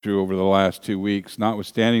through over the last 2 weeks,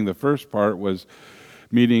 notwithstanding the first part was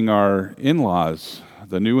meeting our in-laws,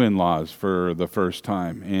 the new in-laws for the first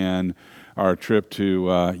time, and our trip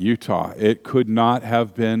to Utah. It could not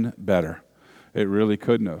have been better. It really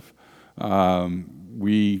couldn't have.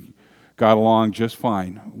 We got along just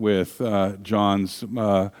fine with John's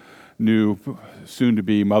new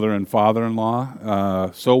soon-to-be mother and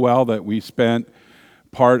father-in-law, so well that we spent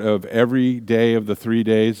part of every day of the 3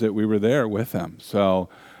 days that we were there with them. So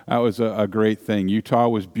that was a great thing. Utah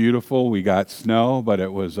was beautiful. We got snow, but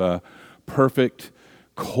it was a perfect,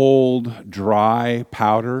 cold, dry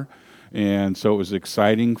powder. And so it was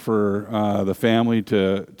exciting for the family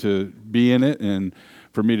to be in it and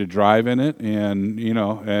for me to drive in it. And,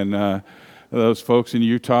 those folks in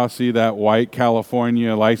Utah see that white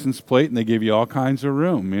California license plate and they give you all kinds of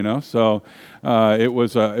room, So it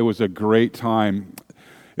was a great time.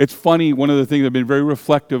 It's funny, one of the things I've been very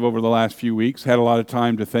reflective over the last few weeks, had a lot of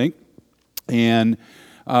time to think, and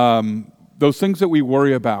those things that we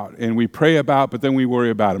worry about and we pray about, but then we worry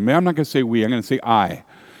about them. I'm not going to say we, I'm going to say I.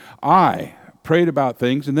 I prayed about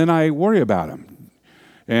things and then I worry about them.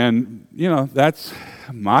 And,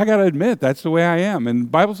 I got to admit, that's the way I am. And the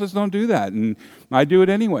Bible says don't do that, and I do it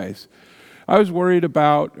anyways. I was worried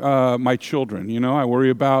about my children. I worry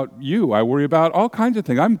about you. I worry about all kinds of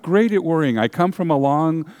things. I'm great at worrying. I come from a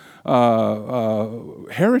long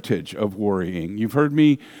heritage of worrying. You've heard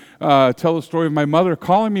me tell the story of my mother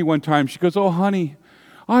calling me one time. She goes, "Oh, honey,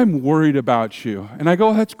 I'm worried about you." And I go,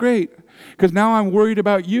 "Oh, that's great, because now I'm worried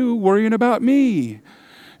about you worrying about me."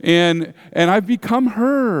 And I've become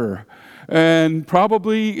her and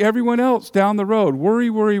probably everyone else down the road. Worry,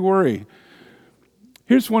 worry, worry.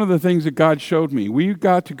 Here's one of the things that God showed me. We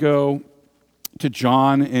got to go to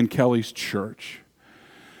John and Kelly's church.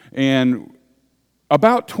 And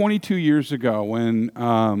about 22 years ago, when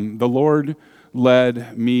the Lord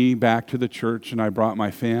led me back to the church and I brought my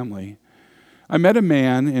family, I met a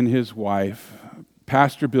man and his wife,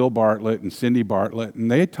 Pastor Bill Bartlett and Cindy Bartlett, and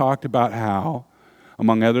they had talked about how,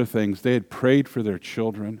 among other things, they had prayed for their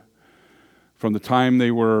children from the time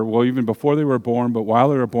they were, even before they were born, but while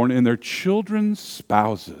they were born, and their children's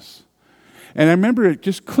spouses. And I remember it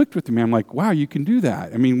just clicked with me. I'm like, wow, you can do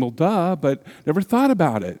that. Duh, but never thought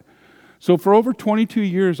about it. So for over 22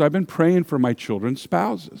 years, I've been praying for my children's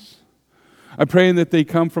spouses. I'm praying that they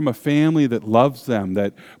come from a family that loves them,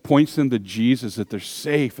 that points them to Jesus, that they're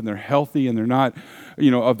safe and they're healthy and they're not,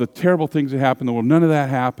 of the terrible things that happen in the world, none of that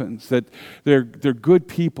happens, that they're good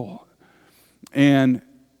people. And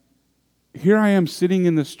here I am sitting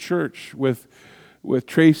in this church with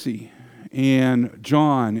Tracy and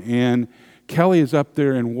John, and Kelly is up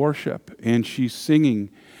there in worship, and she's singing,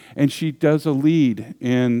 and she does a lead,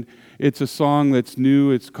 and it's a song that's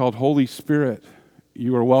new. It's called Holy Spirit,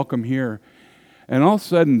 You Are Welcome Here. And all of a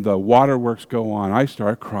sudden, the waterworks go on. I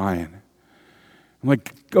start crying. I'm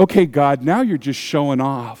like, okay, God, now you're just showing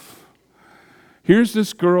off. Here's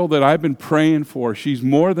this girl that I've been praying for. She's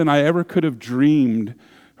more than I ever could have dreamed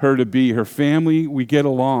her to be. Her family, we get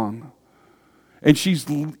along. And she's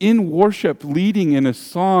in worship, leading in a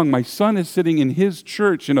song. My son is sitting in his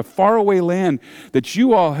church in a faraway land that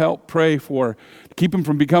you all helped pray for to keep him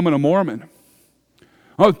from becoming a Mormon.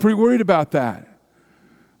 I was pretty worried about that.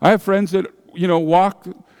 I have friends that, walk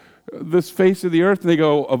this face of the earth, and they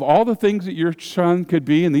go, of all the things that your son could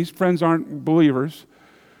be, and these friends aren't believers,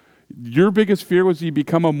 your biggest fear was he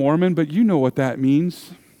become a Mormon, but you know what that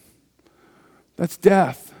means. That's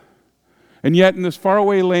death. And yet in this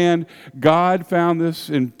faraway land, God found this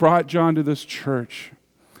and brought John to this church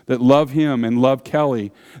that loved him and loved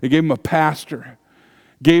Kelly. They gave him a pastor,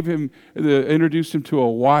 introduced him to a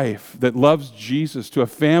wife that loves Jesus, to a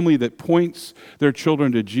family that points their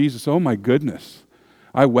children to Jesus. Oh my goodness,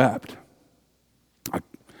 I wept. I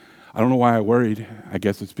don't know why I worried. I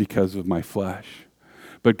guess it's because of my flesh.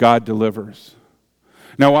 But God delivers.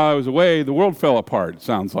 Now while I was away, the world fell apart, it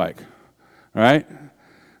sounds like. Right?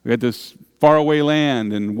 We had this faraway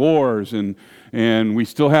land and wars, and we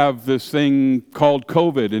still have this thing called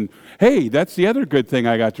COVID. And hey, that's the other good thing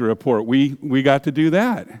I got to report. We got to do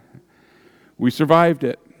that. We survived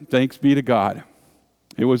it. Thanks be to God.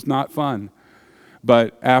 It was not fun.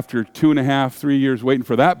 But after 2.5, 3 years waiting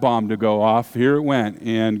for that bomb to go off, here it went,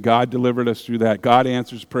 and God delivered us through that. God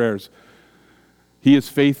answers prayers. He is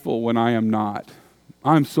faithful when I am not.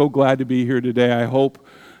 I'm so glad to be here today. I hope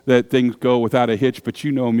that things go without a hitch, but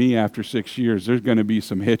you know me, after 6 years, there's going to be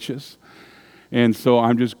some hitches. And so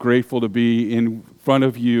I'm just grateful to be in front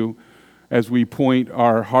of you as we point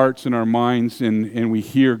our hearts and our minds and we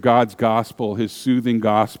hear God's gospel, his soothing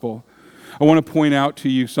gospel. I want to point out to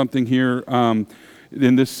you something here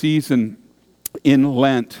in this season. in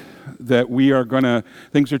Lent that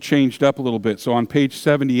things are changed up a little bit. So on page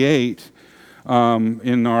 78,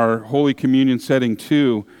 in our Holy Communion setting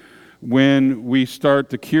 2, when we start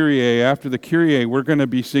the Kyrie, after the Kyrie, we're going to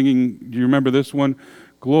be singing, do you remember this one?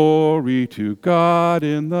 Glory to God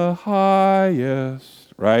in the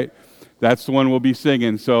highest, right? That's the one we'll be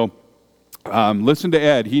singing. So listen to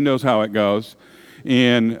Ed. He knows how it goes.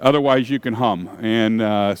 And otherwise you can hum.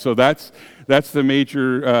 And so that's the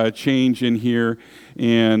major change in here.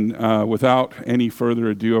 And without any further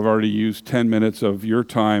ado, I've already used 10 minutes of your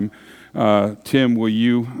time. Tim, will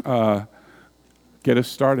you get us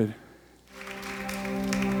started?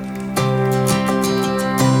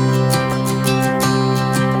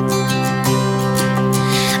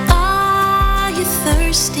 Are you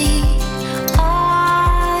thirsty?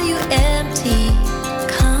 Are you empty?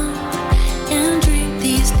 Come and drink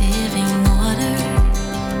these living waters.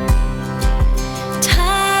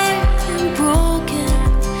 Tired and broken,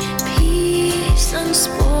 peace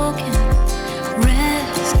unspoken.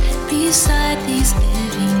 Rest beside these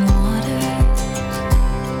living waters.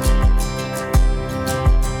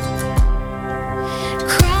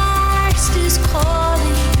 Christ is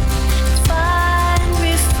calling, find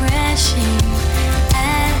refreshing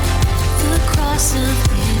at the cross of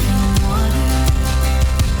living water.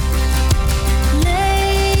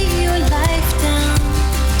 Lay your life down,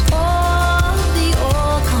 all the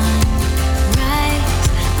old gone. Rise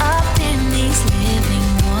up in these living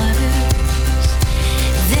waters.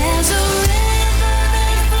 There's a river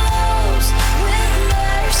that flows with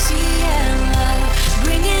mercy and love,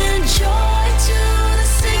 bringing joy to the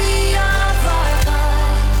city of our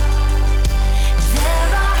God.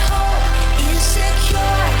 There our hope is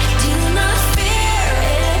secure, do not fear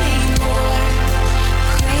anymore.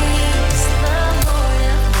 Praise the Lord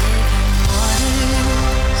of living waters.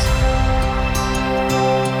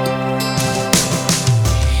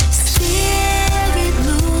 Spirit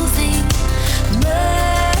moving,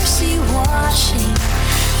 mercy washing,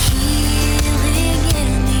 healing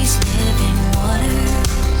in these living waters.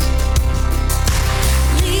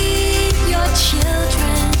 Lead your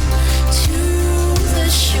children to the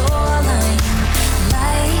shoreline.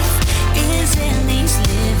 Life is in these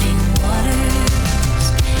living waters.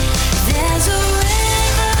 There's a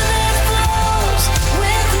river that flows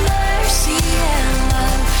with mercy and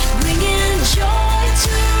love, bringing joy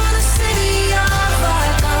to the city of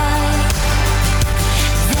our God.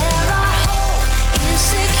 There our hope is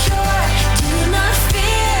secure, do not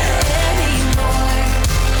fear anymore.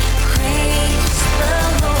 Praise the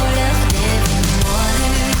Lord of living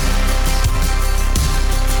waters.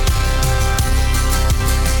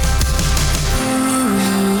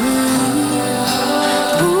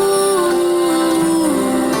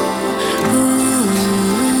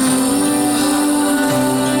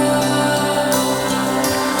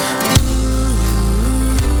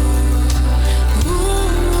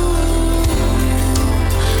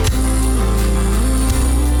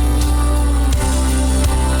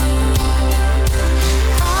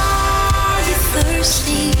 Are you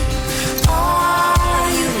thirsty? Are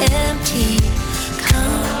you empty?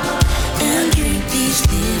 Come and drink these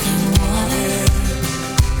living waters.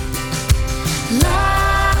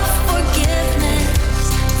 Love, forgiveness,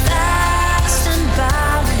 fast and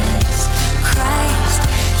balance. Christ,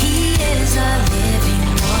 He is a living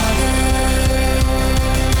water.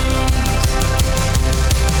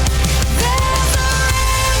 There's a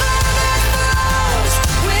river that flows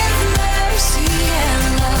with mercy and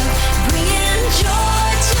love, bringing joy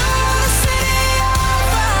to the city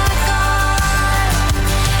of our God.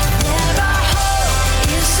 There our hope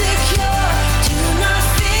is secure, do not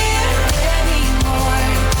fear anymore.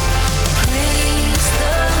 Praise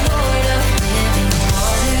the Lord of living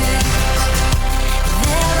waters.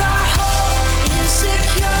 There our hope is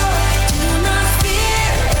secure, do not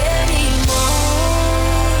fear anymore.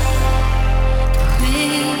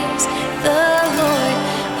 Praise the Lord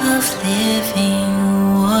of living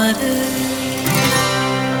waters.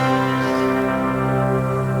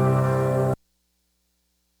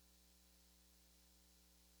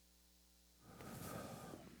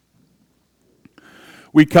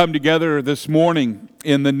 We come together this morning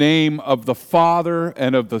in the name of the Father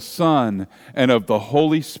and of the Son and of the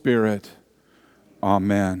Holy Spirit.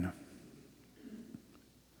 Amen.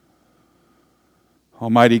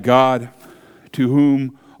 Almighty God, to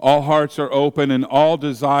whom all hearts are open and all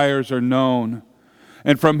desires are known,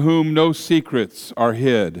 and from whom no secrets are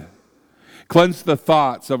hid, cleanse the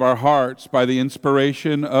thoughts of our hearts by the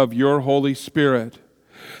inspiration of your Holy Spirit,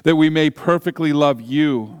 that we may perfectly love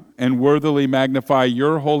you and worthily magnify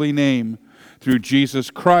your holy name through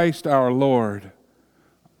Jesus Christ our Lord.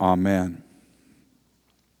 Amen.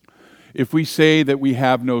 If we say that we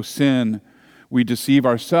have no sin, we deceive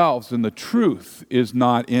ourselves and the truth is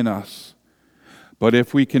not in us. But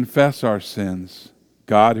if we confess our sins,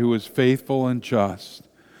 God, who is faithful and just,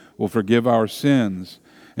 will forgive our sins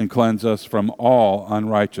and cleanse us from all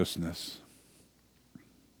unrighteousness.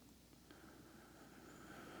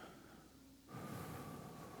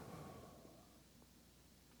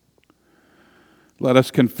 Let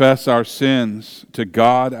us confess our sins to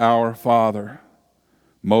God our Father.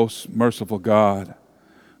 Most merciful God,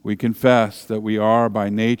 we confess that we are by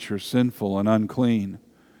nature sinful and unclean.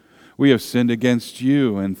 We have sinned against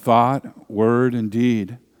you in thought, word, and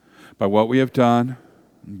deed, by what we have done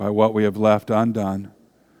and by what we have left undone.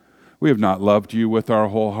 We have not loved you with our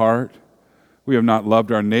whole heart. We have not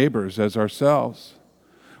loved our neighbors as ourselves.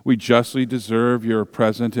 We justly deserve your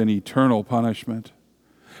present and eternal punishment.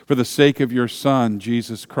 For the sake of your Son,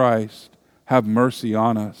 Jesus Christ, have mercy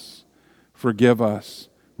on us. Forgive us,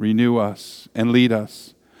 renew us, and lead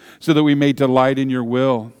us, so that we may delight in your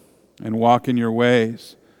will and walk in your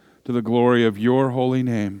ways, to the glory of your holy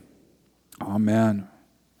name. Amen.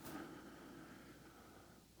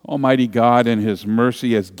 Almighty God, in his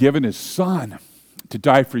mercy, has given his Son to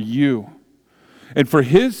die for you. And for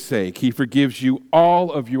his sake, he forgives you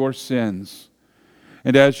all of your sins.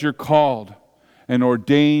 And as you're called, an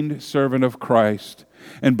ordained servant of Christ,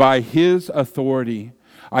 and by his authority,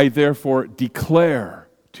 I therefore declare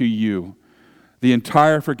to you the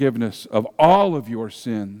entire forgiveness of all of your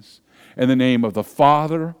sins in the name of the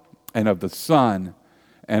Father and of the Son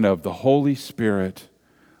and of the Holy Spirit.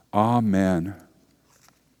 Amen.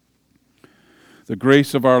 The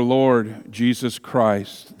grace of our Lord Jesus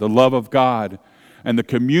Christ, the love of God, and the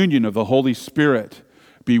communion of the Holy Spirit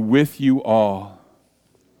be with you all.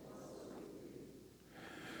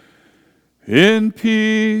 In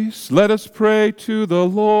peace, let us pray to the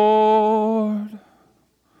Lord.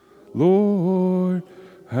 Lord,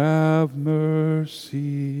 have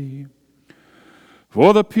mercy.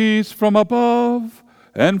 For the peace from above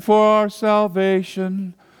and for our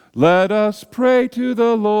salvation, let us pray to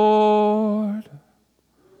the Lord.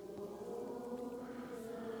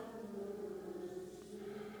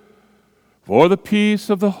 For the peace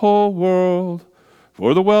of the whole world,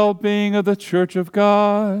 for the well-being of the Church of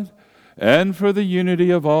God, and for the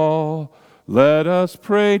unity of all, let us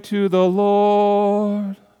pray to the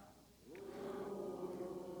Lord.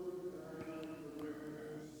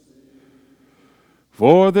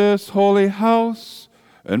 For this holy house,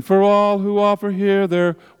 and for all who offer here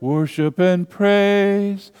their worship and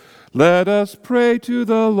praise, let us pray to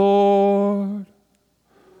the Lord.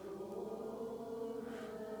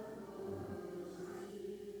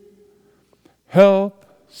 Help,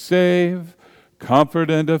 save, comfort,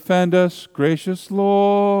 and defend us, gracious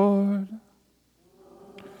Lord.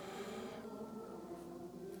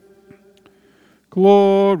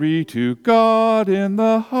 Glory to God in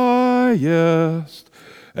the highest,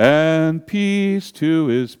 and peace to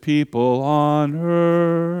his people on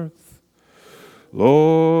earth.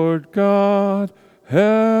 Lord God,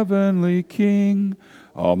 heavenly King,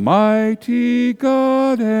 almighty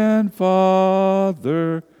God and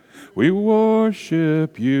Father, we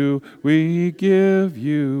worship you, we give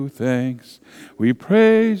you thanks. We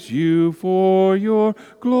praise you for your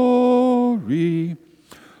glory.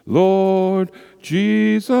 Lord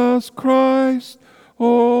Jesus Christ,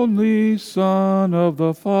 only Son of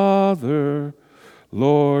the Father,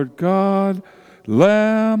 Lord God,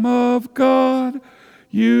 Lamb of God,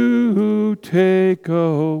 you who take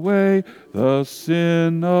away the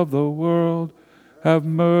sin of the world, have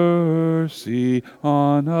mercy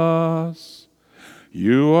on us.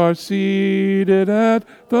 You are seated at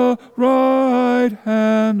the right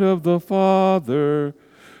hand of the Father.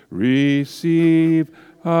 Receive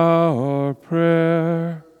our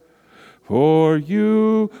prayer. For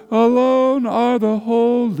you alone are the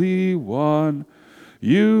Holy One.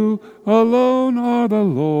 You alone are the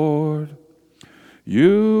Lord.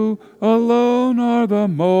 You alone are the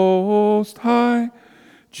Most High.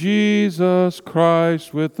 Jesus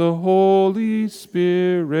Christ with the Holy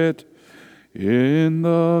Spirit, in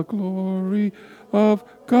the glory of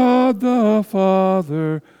God the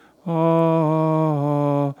Father.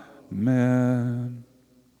 Amen.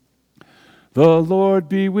 The Lord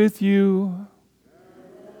be with you.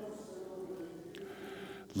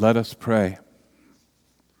 Let us pray.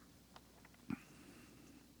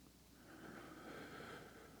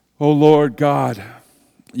 O Lord God,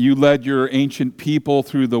 you led your ancient people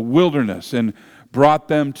through the wilderness and brought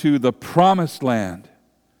them to the promised land.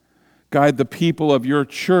 Guide the people of your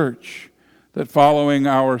church, that following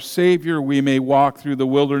our Savior we may walk through the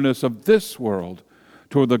wilderness of this world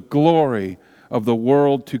toward the glory of the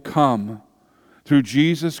world to come, through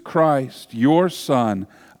Jesus Christ, your Son,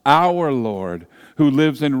 our Lord, who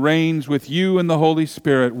lives and reigns with you in the Holy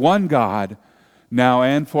Spirit, one God, now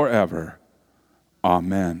and forever.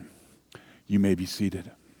 Amen. You may be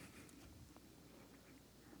seated.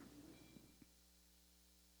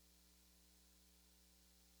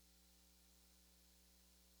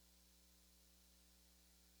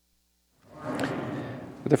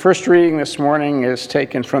 The first reading this morning is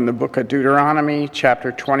taken from the book of Deuteronomy,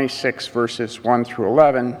 chapter 26, verses 1 through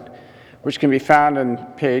 11, which can be found on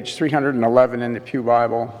page 311 in the Pew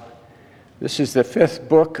Bible. This is the fifth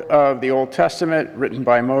book of the Old Testament written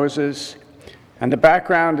by Moses, and the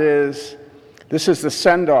background is this is the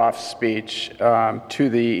send-off speech to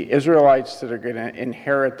the Israelites that are going to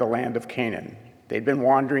inherit the land of Canaan. They'd been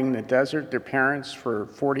wandering in the desert, their parents, for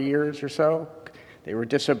 40 years or so. They were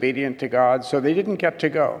disobedient to God, so they didn't get to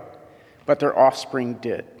go, but their offspring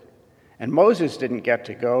did. And Moses didn't get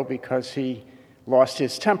to go because he lost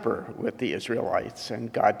his temper with the Israelites,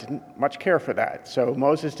 and God didn't much care for that, so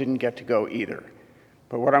Moses didn't get to go either.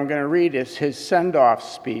 But what I'm going to read is his send-off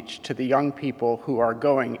speech to the young people who are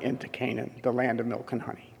going into Canaan, the land of milk and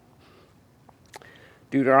honey.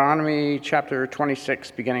 Deuteronomy chapter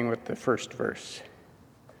 26, beginning with the first verse.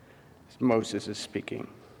 Moses is speaking.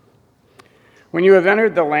 When you have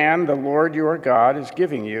entered the land the Lord your God is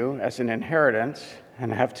giving you as an inheritance,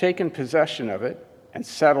 and have taken possession of it and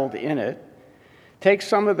settled in it, take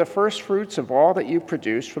some of the first fruits of all that you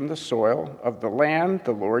produce from the soil of the land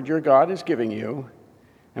the Lord your God is giving you,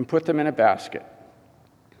 and put them in a basket.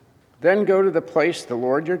 Then go to the place the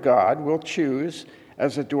Lord your God will choose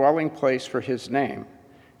as a dwelling place for his name,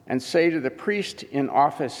 and say to the priest in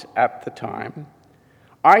office at the time,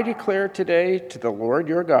 I declare today to the Lord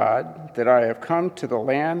your God that I have come to the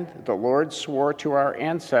land the Lord swore to our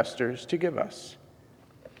ancestors to give us.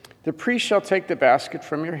 The priest shall take the basket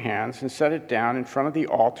from your hands and set it down in front of the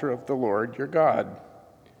altar of the Lord your God.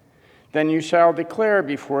 Then you shall declare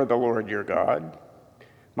before the Lord your God,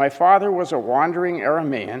 my father was a wandering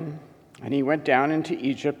Aramean, and he went down into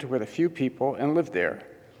Egypt with a few people and lived there,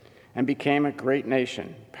 and became a great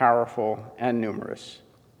nation, powerful and numerous.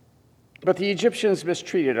 But the Egyptians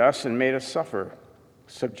mistreated us and made us suffer,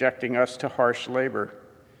 subjecting us to harsh labor.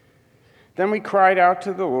 Then we cried out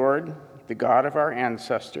to the Lord, the God of our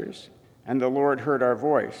ancestors, and the Lord heard our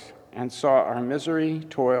voice and saw our misery,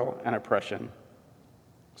 toil, and oppression.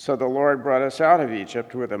 So the Lord brought us out of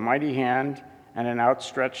Egypt with a mighty hand and an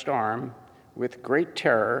outstretched arm, with great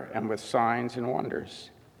terror and with signs and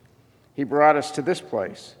wonders. He brought us to this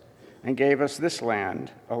place and gave us this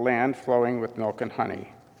land, a land flowing with milk and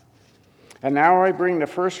honey. And now I bring the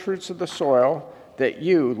first fruits of the soil that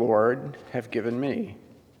you, Lord, have given me.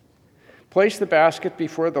 Place the basket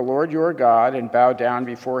before the Lord your God and bow down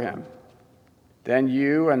before him. Then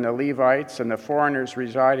you and the Levites and the foreigners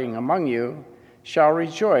residing among you shall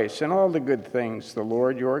rejoice in all the good things the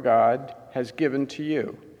Lord your God has given to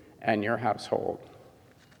you and your household.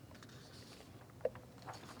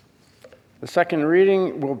 The second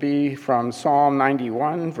reading will be from Psalm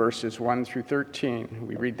 91, verses 1 through 13.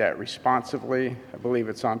 We read that responsively. I believe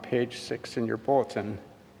it's on page 6 in your bulletin.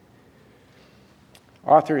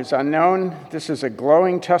 Author is unknown. This is a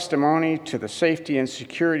glowing testimony to the safety and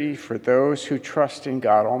security for those who trust in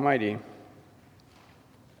God Almighty.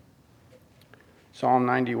 Psalm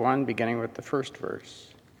 91, beginning with the first verse.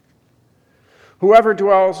 Whoever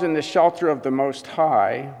dwells in the shelter of the Most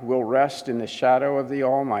High will rest in the shadow of the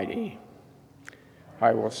Almighty.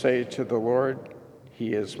 I will say to the Lord,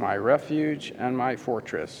 He is my refuge and my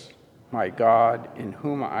fortress, my God in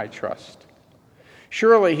whom I trust.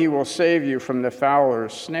 Surely He will save you from the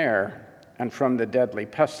fowler's snare and from the deadly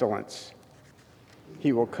pestilence.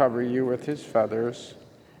 He will cover you with His feathers,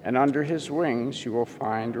 and under His wings you will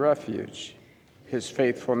find refuge. His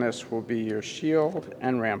faithfulness will be your shield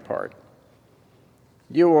and rampart.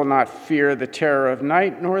 You will not fear the terror of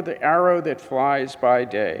night, nor the arrow that flies by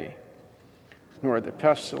day, nor the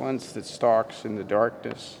pestilence that stalks in the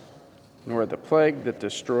darkness, nor the plague that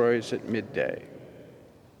destroys at midday.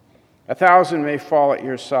 1,000 may fall at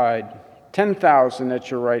your side, 10,000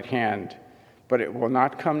 at your right hand, but it will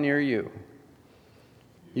not come near you.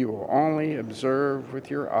 You will only observe with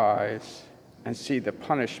your eyes and see the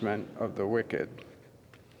punishment of the wicked.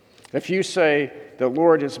 If you say, the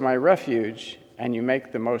Lord is my refuge, and you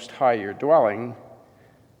make the Most High your dwelling,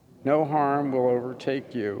 no harm will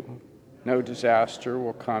overtake you, no disaster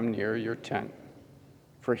will come near your tent.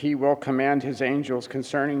 For He will command His angels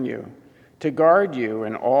concerning you, to guard you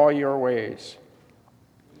in all your ways.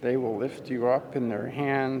 They will lift you up in their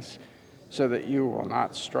hands so that you will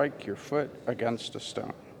not strike your foot against a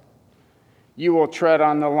stone. You will tread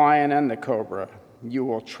on the lion and the cobra. You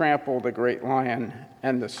will trample the great lion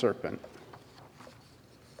and the serpent.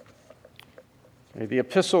 The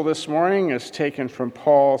epistle this morning is taken from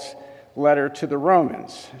Paul's letter to the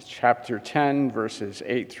Romans, chapter 10, verses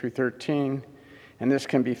 8 through 13, and this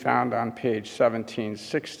can be found on page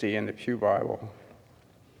 1760 in the Pew Bible.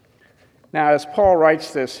 Now, as Paul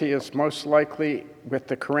writes this, he is most likely with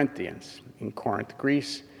the Corinthians in Corinth,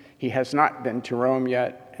 Greece. He has not been to Rome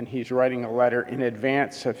yet, and he's writing a letter in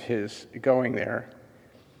advance of his going there.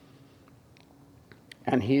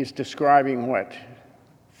 And he's describing what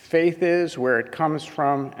faith is, where it comes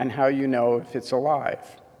from, and how you know if it's alive.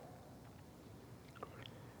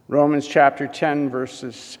 Romans chapter 10,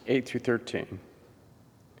 verses 8 through 13.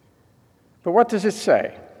 But what does it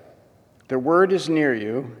say? The word is near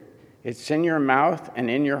you. It's in your mouth and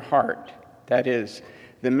in your heart. That is,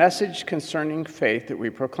 the message concerning faith that we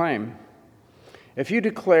proclaim. If you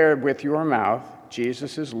declare with your mouth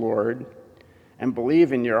Jesus is Lord and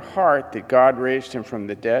believe in your heart that God raised him from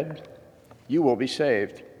the dead, you will be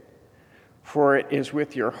saved. For it is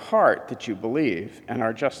with your heart that you believe and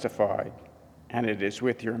are justified, and it is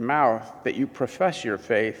with your mouth that you profess your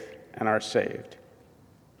faith and are saved.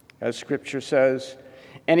 As Scripture says,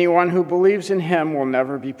 anyone who believes in him will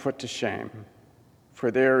never be put to shame.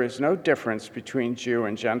 For there is no difference between Jew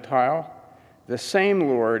and Gentile. The same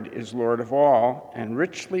Lord is Lord of all, and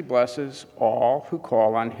richly blesses all who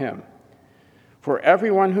call on him. For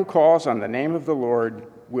everyone who calls on the name of the Lord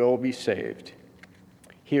will be saved.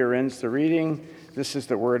 Here ends the reading. This is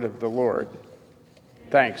the word of the Lord.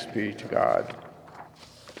 Thanks be to God.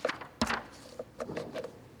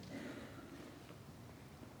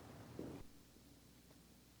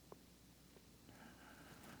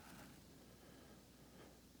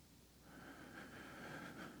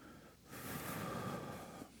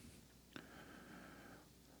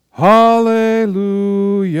 Hallelujah,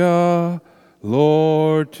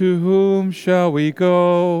 Lord, to whom shall we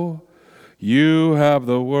go? You have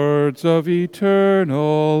the words of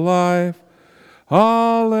eternal life.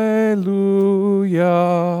 Hallelujah.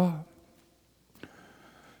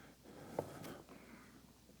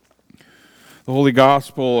 The Holy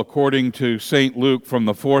Gospel according to St. Luke from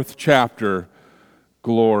the 4th chapter.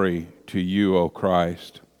 Glory to you, O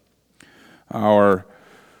Christ. Our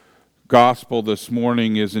Gospel this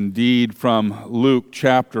morning is indeed from Luke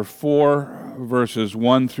chapter 4, verses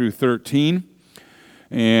 1 through 13.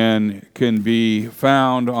 And can be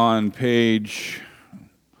found on page,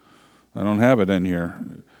 I don't have it in here.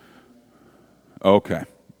 Okay.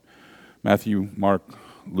 Matthew, Mark,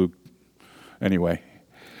 Luke. Anyway,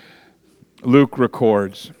 Luke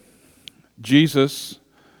records, Jesus,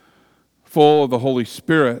 full of the Holy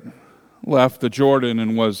Spirit, left the Jordan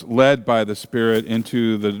and was led by the Spirit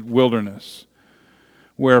into the wilderness,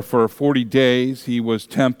 where for 40 days he was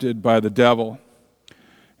tempted by the devil,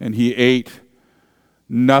 and he ate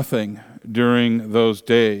nothing during those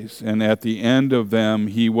days, and at the end of them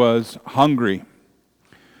he was hungry.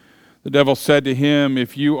 The devil said to him,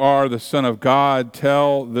 "If you are the Son of God,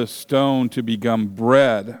 tell this stone to become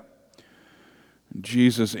bread."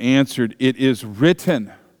 Jesus answered, "It is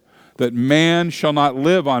written that man shall not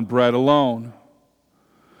live on bread alone."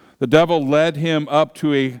 The devil led him up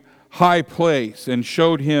to a high place and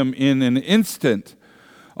showed him in an instant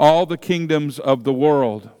all the kingdoms of the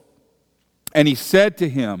world. And he said to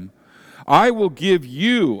him, "I will give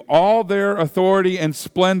you all their authority and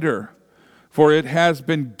splendor, for it has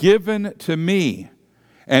been given to me,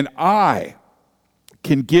 and I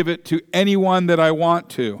can give it to anyone that I want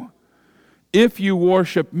to. If you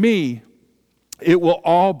worship me, it will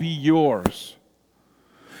all be yours."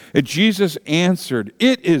 And Jesus answered,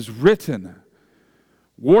 "It is written,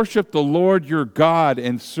 worship the Lord your God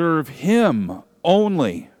and serve him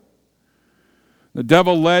only." The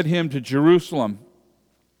devil led him to Jerusalem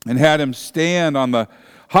and had him stand on the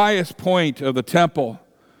highest point of the temple.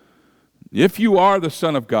 "If you are the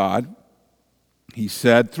Son of God," he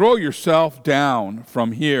said, "throw yourself down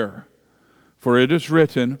from here. For it is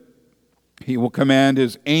written, he will command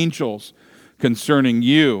his angels concerning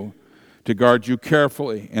you to guard you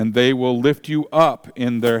carefully, and they will lift you up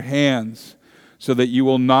in their hands so that you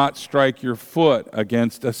will not strike your foot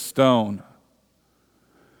against a stone."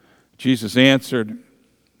 Jesus answered,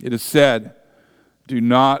 "It is said, do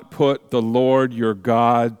not put the Lord your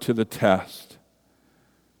God to the test."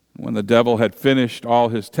 When the devil had finished all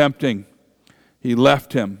his tempting, he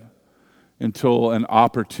left him until an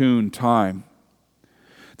opportune time.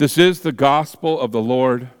 This is the gospel of the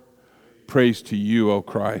Lord. Praise to you, O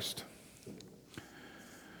Christ.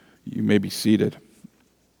 You may be seated.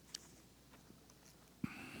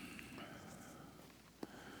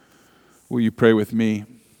 Will you pray with me?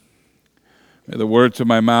 May the words of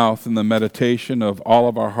my mouth and the meditation of all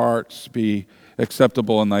of our hearts be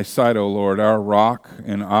acceptable in thy sight, O Lord, our rock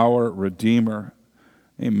and our Redeemer.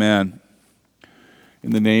 Amen.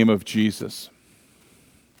 In the name of Jesus.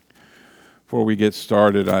 Before we get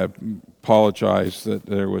started, I apologize that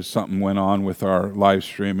there was something went on with our live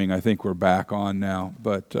streaming. I think we're back on now,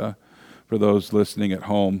 but for those listening at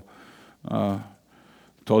home,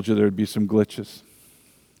 told you there'd be some glitches.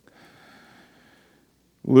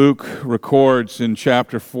 Luke records in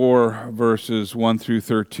chapter 4, verses 1 through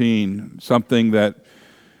 13, something that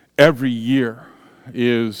every year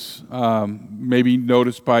is maybe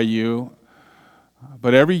noticed by you,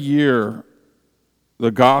 but every year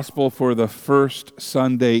the gospel for the first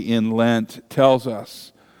Sunday in Lent tells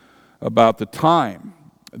us about the time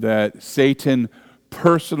that Satan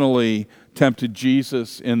personally tempted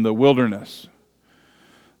Jesus in the wilderness.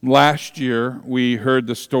 Last year we heard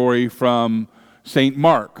the story from St.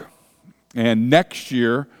 Mark, and next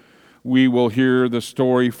year we will hear the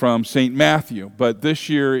story from St. Matthew, but this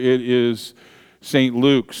year it is St.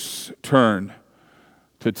 Luke's turn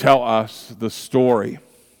to tell us the story.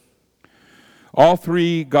 All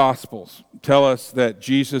three Gospels tell us that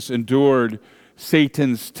Jesus endured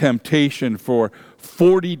Satan's temptation for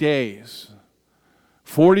 40 days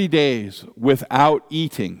without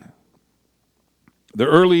eating. The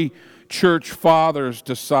early church fathers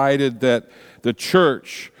decided that the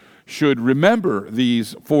church should remember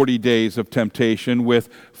these 40 days of temptation with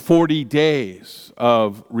 40 days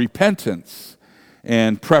of repentance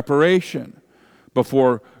and preparation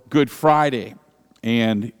before Good Friday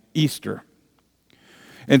and Easter.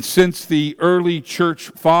 And since the early church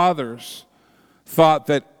fathers thought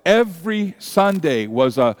that every Sunday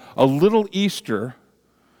was a little Easter,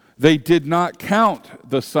 they did not count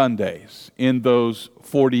the Sundays in those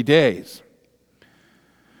 40 days.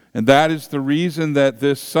 And that is the reason that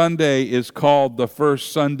this Sunday is called the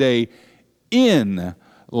first Sunday in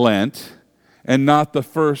Lent and not the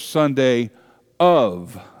first Sunday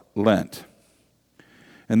of Lent.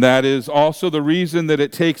 And that is also the reason that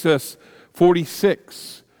it takes us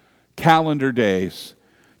 46 calendar days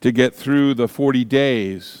to get through the 40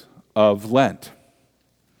 days of Lent.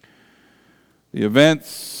 The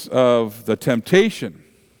events of the temptation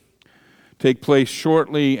take place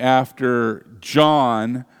shortly after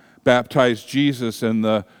John baptized Jesus in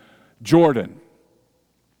the Jordan.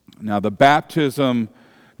 Now, the baptism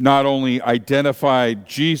not only identified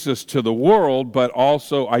Jesus to the world, but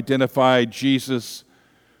also identified Jesus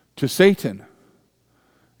to Satan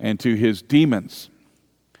and to his demons.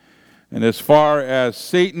 And as far as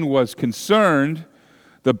Satan was concerned,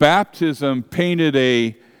 the baptism painted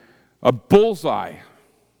a bullseye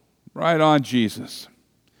right on Jesus.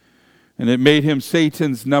 And it made him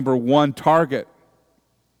Satan's number one target,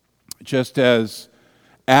 just as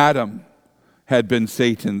Adam had been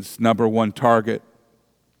Satan's number one target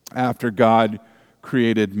after God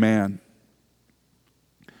created man.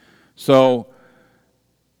 So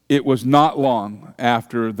it was not long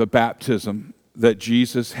after the baptism that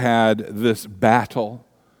Jesus had this battle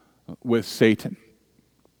with Satan.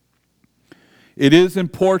 It is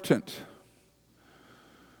important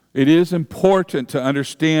to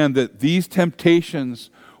understand that these temptations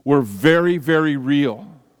were very, very real.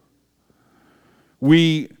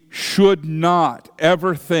 We should not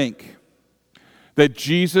ever think that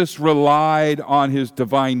Jesus relied on his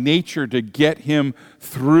divine nature to get him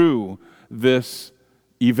through this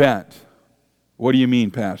event. What do you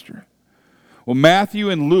mean, Pastor? Well, Matthew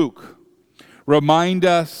and Luke remind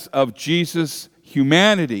us of Jesus'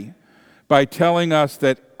 humanity by telling us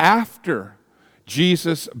that after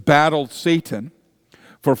Jesus battled Satan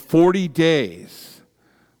for 40 days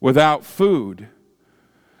without food,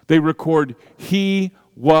 they record he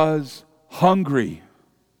was hungry.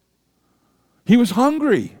 He was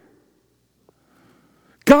hungry.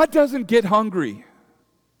 God doesn't get hungry.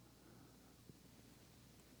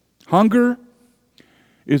 Hunger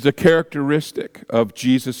is a characteristic of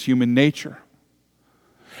Jesus' human nature.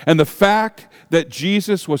 And the fact that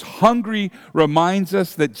Jesus was hungry reminds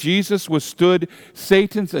us that Jesus withstood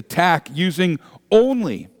Satan's attack using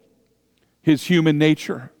only his human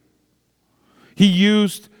nature. He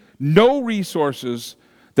used no resources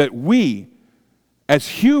that we, as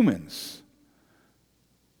humans,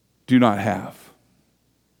 do not have.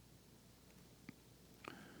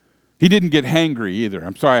 He didn't get hangry either.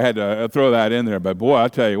 I'm sorry I had to throw that in there, but boy, I'll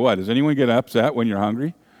tell you what, does anyone get upset when you're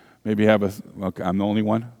hungry? Maybe okay, I'm the only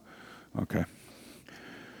one? Okay.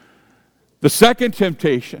 The second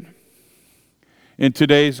temptation in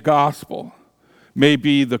today's gospel may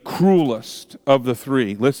be the cruelest of the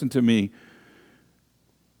three. Listen to me.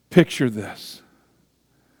 Picture this.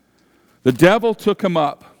 The devil took him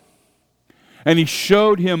up, and he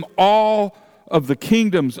showed him all of the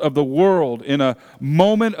kingdoms of the world in a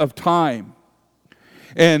moment of time.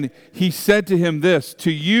 And he said to him this,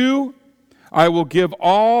 "To you I will give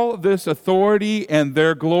all this authority and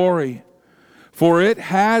their glory, for it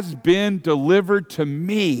has been delivered to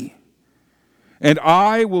me, and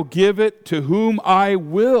I will give it to whom I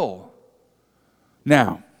will.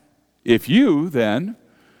 Now, if you then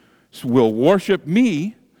will worship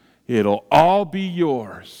me, it'll all be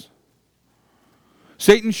yours."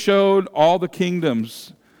 Satan showed all the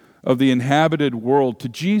kingdoms of the inhabited world to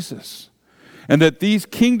Jesus, and that these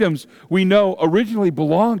kingdoms, we know, originally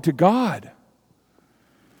belonged to God.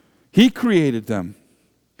 He created them.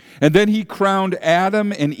 And then he crowned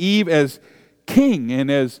Adam and Eve as king and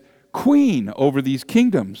as queen over these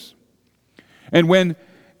kingdoms. And when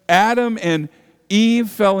Adam and Eve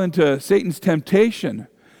fell into Satan's temptation,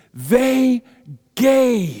 they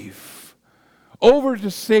gave over to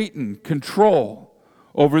Satan control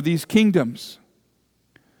over these kingdoms.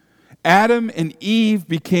 Adam and Eve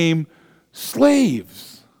became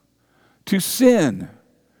slaves to sin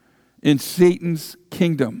in Satan's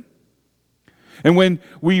kingdom. And when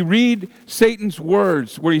we read Satan's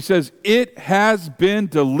words where he says, "It has been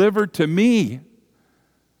delivered to me,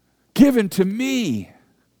 given to me,"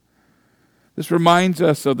 this reminds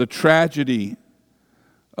us of the tragedy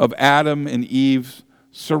of Adam and Eve's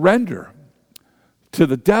surrender to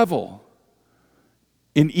the devil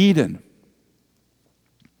in Eden.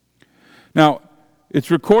 Now, it's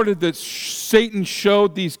recorded that Satan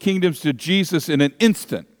showed these kingdoms to Jesus in an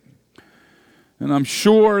instant. And I'm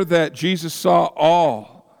sure that Jesus saw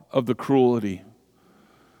all of the cruelty,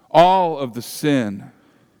 all of the sin,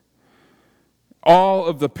 all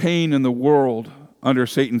of the pain in the world under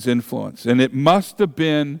Satan's influence. And it must have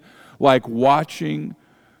been like watching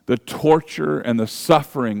the torture and the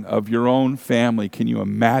suffering of your own family. Can you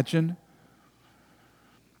imagine?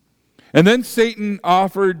 And then Satan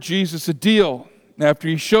offered Jesus a deal after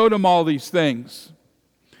he showed him all these things.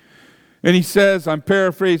 And he says, I'm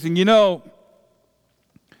paraphrasing,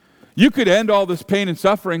 you could end all this pain and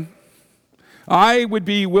suffering. I would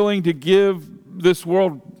be willing to give this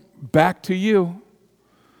world back to you.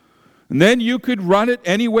 And then you could run it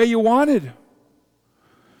any way you wanted.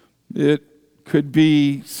 It could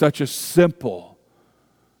be such a simple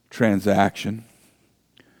transaction.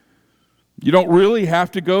 You don't really have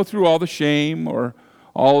to go through all the shame or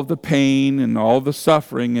all of the pain and all of the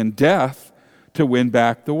suffering and death to win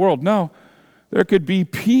back the world. No, there could be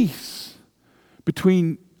peace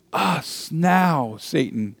between us now,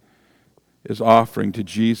 Satan is offering to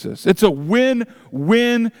Jesus. It's a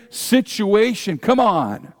win-win situation. Come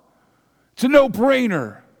on. It's a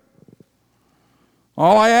no-brainer.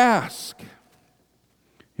 All I ask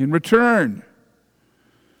in return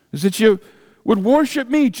is that you would worship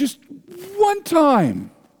me just one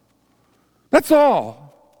time. That's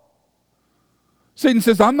all. Satan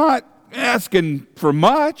says, I'm not asking for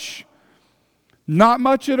much. Not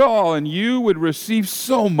much at all, and you would receive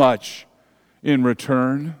so much in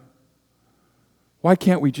return. Why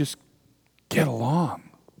can't we just get along?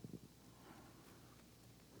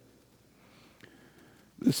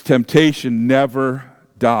 This temptation never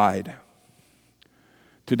died.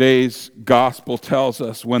 Today's gospel tells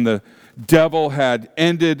us when the devil had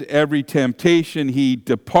ended every temptation, he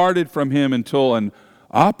departed from him until an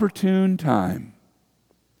opportune time.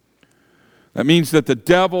 That means that the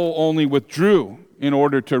devil only withdrew in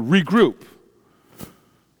order to regroup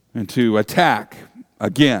and to attack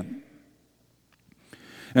again.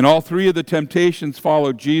 And all three of the temptations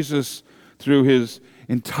followed Jesus through his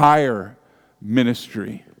entire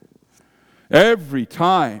ministry. Every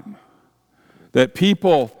time that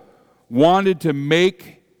people wanted to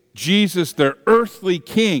make Jesus their earthly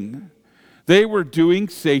king, they were doing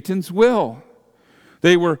Satan's will.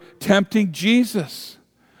 They were tempting Jesus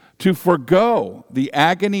to forego the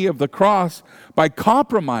agony of the cross by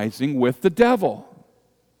compromising with the devil.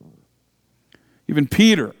 Even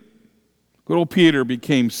Peter, good old Peter,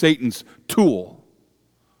 became Satan's tool.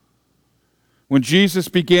 When Jesus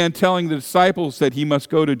began telling the disciples that he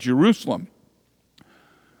must go to Jerusalem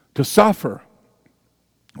to suffer,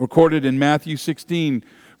 recorded in Matthew 16,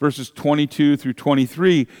 verses 22 through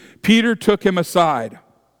 23, Peter took him aside,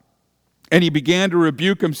 and he began to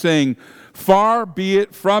rebuke him, saying, "Far be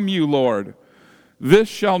it from you, Lord. This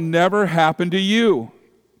shall never happen to you."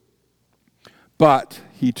 But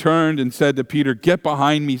he turned and said to Peter, "Get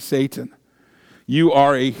behind me, Satan. You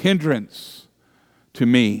are a hindrance to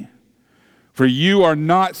me. For you are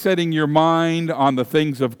not setting your mind on the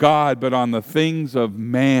things of God, but on the things of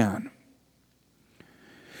man."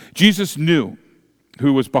 Jesus knew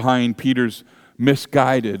who was behind Peter's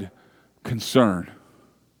misguided concern.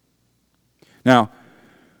 Now,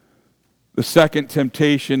 the second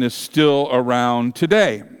temptation is still around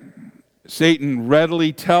today. Satan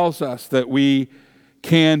readily tells us that we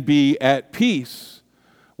can be at peace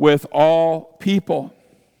with all people,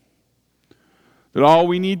 that all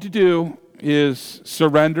we need to do is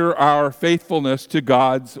surrender our faithfulness to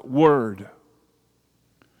God's word.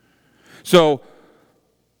 So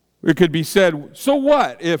it could be said, so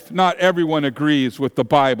what if not everyone agrees with the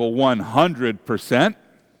Bible 100%?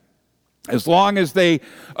 As long as they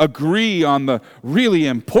agree on the really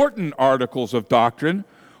important articles of doctrine,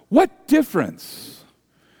 what difference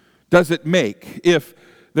does it make if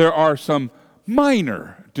there are some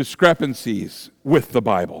minor discrepancies with the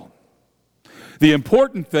Bible? The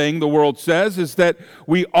important thing, the world says, is that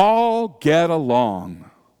we all get along,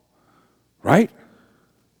 right?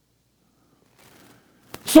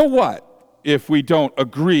 So what if we don't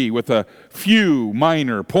agree with a few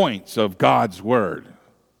minor points of God's word?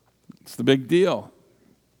 It's the big deal.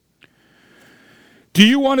 Do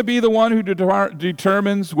you want to be the one who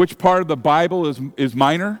determines which part of the Bible is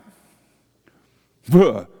minor?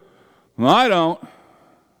 Well, I don't.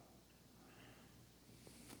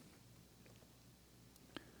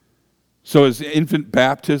 So is infant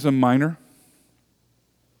baptism minor?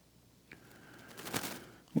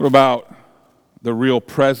 What about the real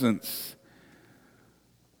presence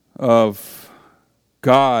of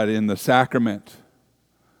God in the sacrament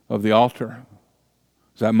of the altar?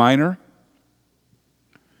 Is that minor?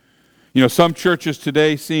 You know, some churches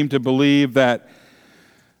today seem to believe that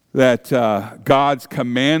God's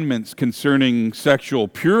commandments concerning sexual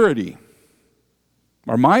purity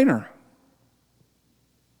are minor.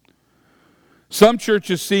 Some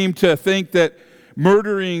churches seem to think that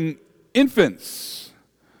murdering infants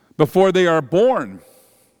before they are born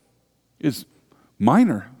is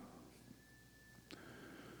minor.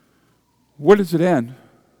 Where does it end?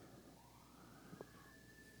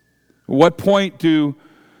 At what point do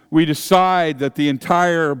we decide that the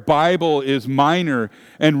entire Bible is minor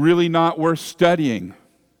and really not worth studying?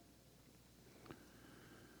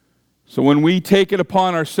 So when we take it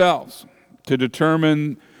upon ourselves to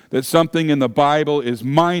determine that something in the Bible is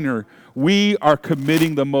minor, we are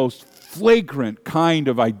committing the most flagrant kind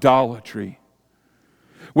of idolatry.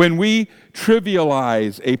 When we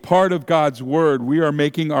trivialize a part of God's word, we are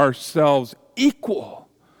making ourselves equal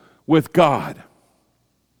with God.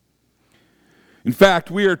 In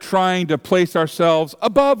fact, we are trying to place ourselves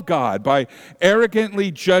above God by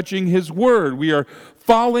arrogantly judging his word. We are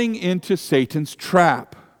falling into Satan's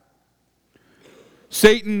trap.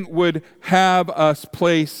 Satan would have us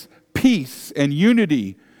place peace and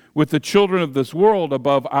unity with the children of this world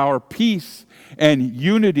above our peace and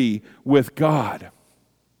unity with God.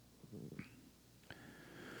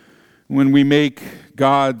 When we make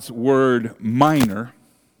God's word minor,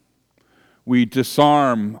 we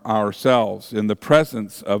disarm ourselves in the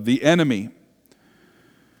presence of the enemy.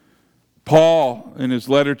 Paul, in his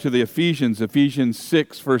letter to the Ephesians, Ephesians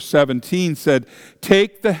 6, verse 17, said,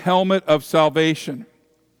 "Take the helmet of salvation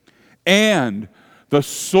and the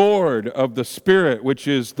sword of the Spirit, which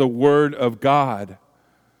is the Word of God."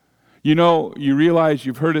 You know, you realize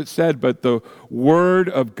you've heard it said, but the Word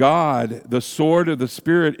of God, the sword of the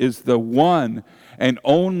Spirit, is the one and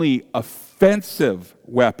only offensive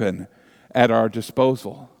weapon at our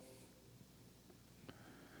disposal.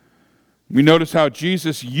 We notice how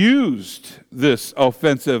Jesus used this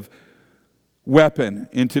offensive weapon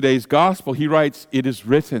in today's gospel. He writes, "It is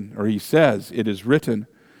written," or he says, "It is written,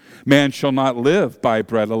 man shall not live by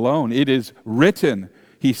bread alone. It is written,"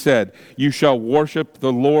 he said, "you shall worship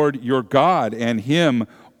the Lord your God, and him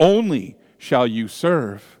only shall you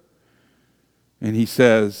serve." And he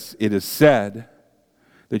says, "It is said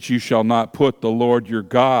that you shall not put the Lord your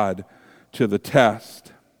God to the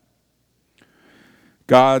test."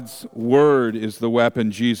 God's word is the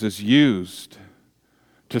weapon Jesus used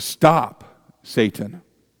to stop Satan.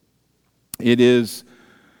 It is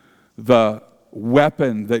the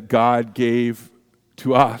weapon that God gave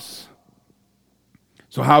to us.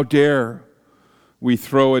 So how dare we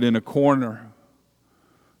throw it in a corner?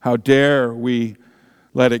 How dare we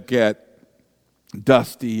let it get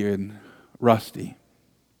dusty and rusty?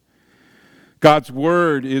 God's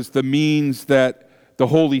word is the means that the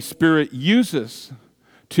Holy Spirit uses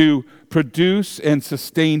to produce and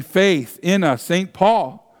sustain faith in us. St.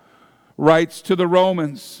 Paul writes to the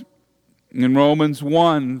Romans, in Romans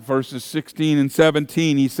 1, verses 16 and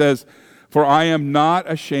 17, he says, "For I am not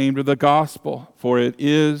ashamed of the gospel, for it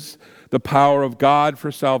is the power of God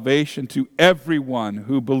for salvation to everyone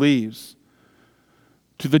who believes,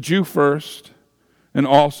 to the Jew first, and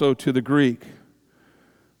also to the Greek.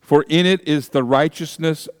 For in it is the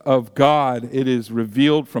righteousness of God. It is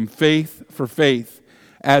revealed from faith for faith,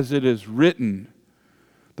 as it is written,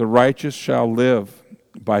 the righteous shall live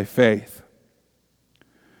by faith.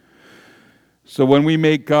 So when we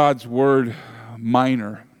make God's word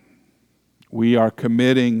minor, we are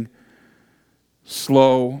committing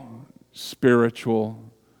slow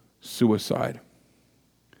spiritual suicide.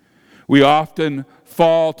 We often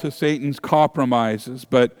fall to Satan's compromises,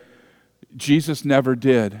 but Jesus never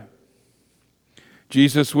did.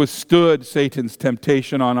 Jesus withstood Satan's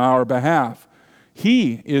temptation on our behalf.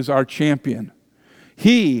 He is our champion.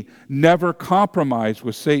 He never compromised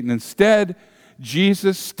with Satan. Instead,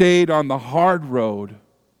 Jesus stayed on the hard road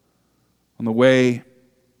on the way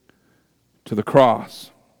to the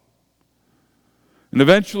cross. And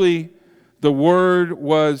eventually, the word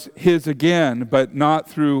was his again, but not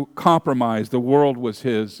through compromise. The world was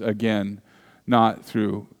his again, not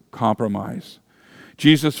through compromise.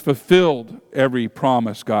 Jesus fulfilled every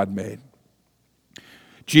promise God made.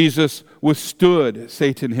 Jesus withstood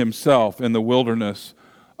Satan himself in the wilderness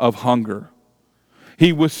of hunger.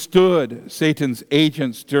 He withstood Satan's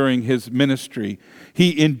agents during his ministry.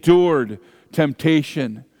 He endured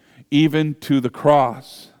temptation even to the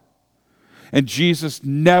cross. And Jesus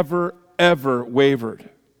never, ever wavered.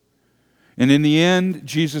 And in the end,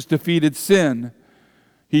 Jesus defeated sin.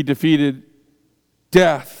 He defeated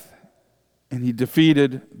death, and he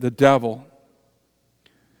defeated the devil.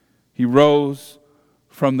 He rose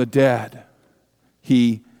from the dead.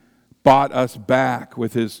 He bought us back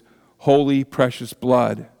with his holy, precious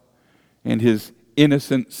blood and his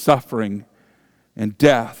innocent suffering and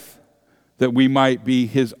death, that we might be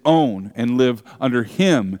his own and live under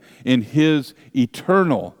him in his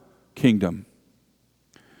eternal kingdom.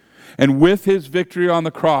 And with his victory on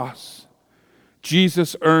the cross,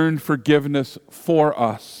 Jesus earned forgiveness for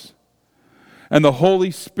us. And the Holy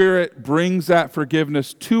Spirit brings that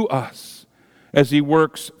forgiveness to us as he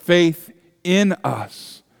works faith in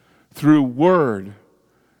us through word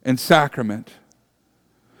and sacrament.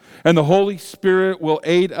 And the Holy Spirit will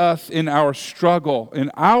aid us in our struggle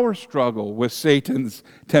with Satan's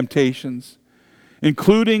temptations,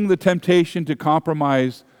 including the temptation to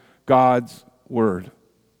compromise God's word.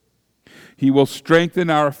 He will strengthen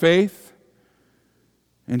our faith,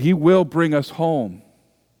 and he will bring us home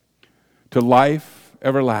to life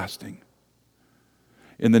everlasting.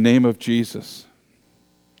 In the name of Jesus,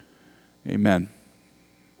 amen.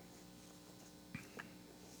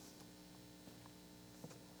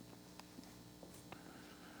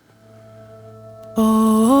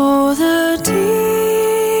 Oh, the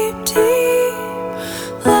deep,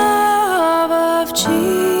 deep love of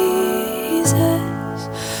Jesus,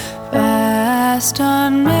 vast,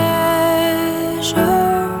 unmeasured,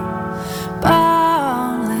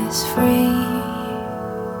 boundless, free,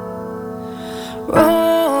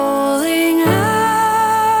 rolling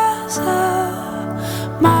as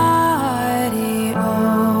a mighty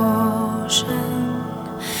ocean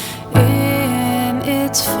in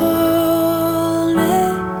its fullness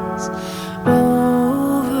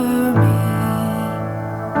over me.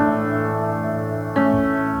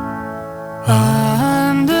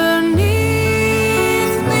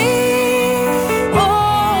 Underneath me,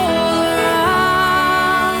 all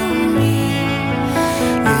around me,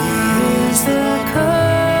 is the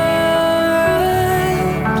current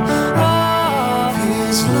of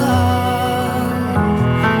his love,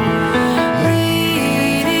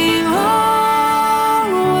 leading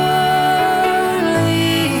onward,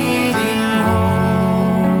 leading homeward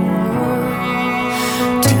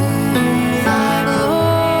to thy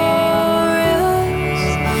glorious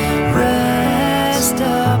rest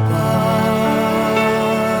above.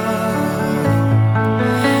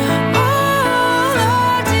 Oh, the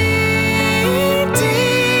deep,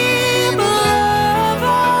 deep love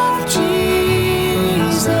of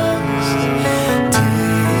Jesus,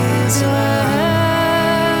 'tis a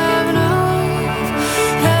heaven of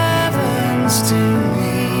heavens to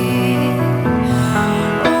me.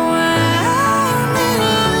 When it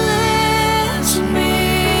lifts me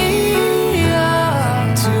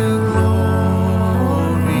up to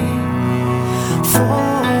glory,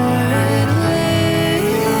 for it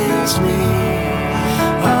lifts me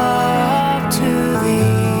up to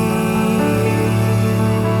thee.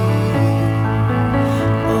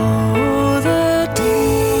 Oh, the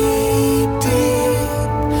deep, deep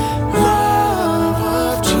love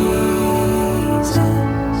of Jesus,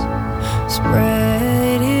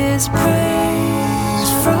 spread his praise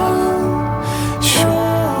from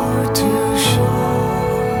shore to shore.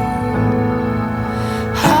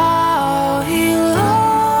 How he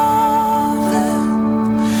loves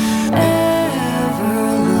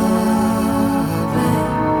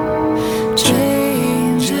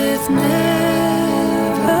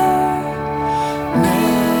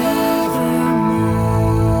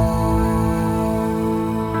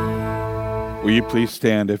Will you please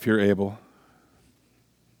stand if you're able?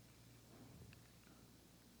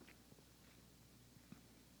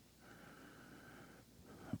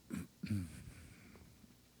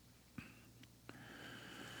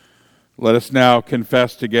 Let us now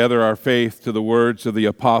confess together our faith to the words of the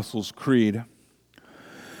Apostles' Creed.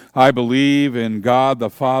 I believe in God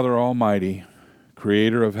the Father Almighty,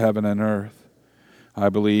 creator of heaven and earth. I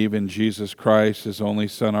believe in Jesus Christ, his only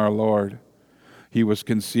Son, our Lord. He was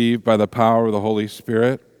conceived by the power of the Holy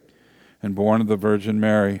Spirit and born of the Virgin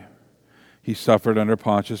Mary. He suffered under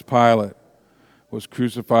Pontius Pilate, was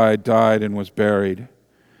crucified, died, and was buried.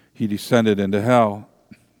 He descended into hell,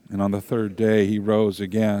 and on the third day he rose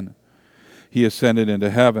again. He ascended into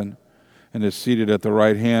heaven and is seated at the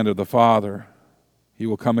right hand of the Father. He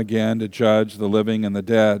will come again to judge the living and the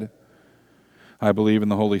dead. I believe in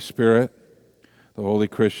the Holy Spirit, the holy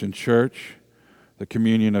Christian church, the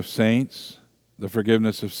communion of saints, the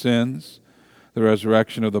forgiveness of sins, the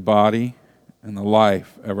resurrection of the body, and the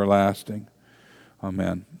life everlasting.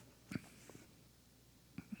 Amen.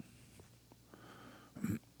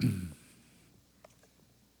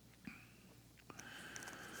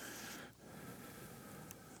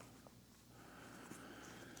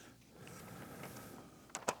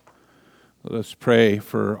 Let us pray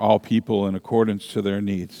for all people in accordance to their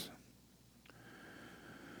needs.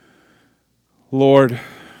 Lord,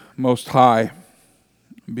 Most High,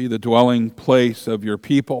 be the dwelling place of your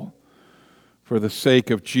people for the sake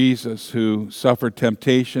of Jesus, who suffered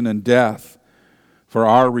temptation and death for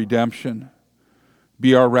our redemption.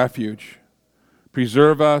 Be our refuge.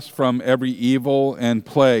 Preserve us from every evil and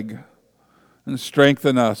plague, and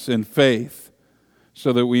strengthen us in faith,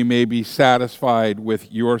 so that we may be satisfied with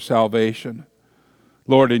your salvation.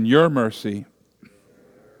 Lord, in your mercy.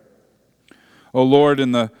 O Lord,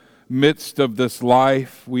 in the midst of this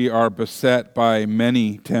life, we are beset by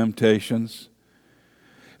many temptations.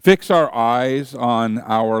 Fix our eyes on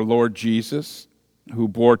our Lord Jesus, who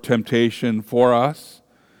bore temptation for us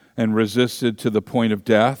and resisted to the point of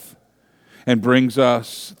death, and brings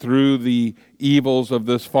us through the evils of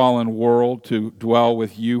this fallen world to dwell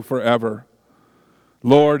with you forever.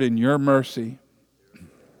 Lord, in your mercy.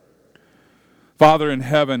 Father in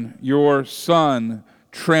heaven, your Son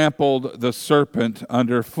trampled the serpent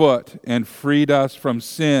underfoot and freed us from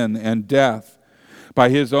sin and death by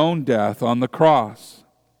his own death on the cross.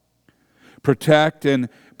 Protect and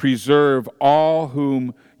preserve all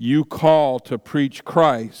whom you call to preach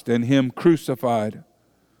Christ and him crucified.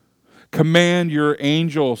 Command your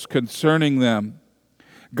angels concerning them.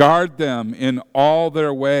 Guard them in all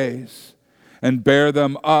their ways, and bear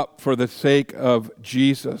them up for the sake of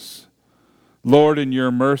Jesus. Lord, in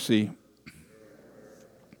your mercy.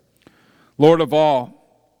 Lord of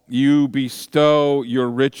all, you bestow your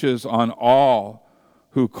riches on all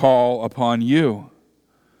who call upon you.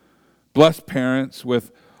 Bless parents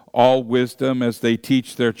with all wisdom as they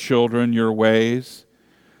teach their children your ways,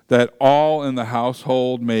 that all in the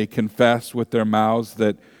household may confess with their mouths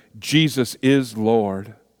that Jesus is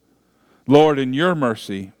Lord. Lord, in your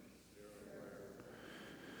mercy.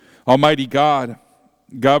 Almighty God,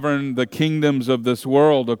 govern the kingdoms of this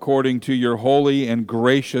world according to your holy and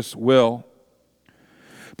gracious will.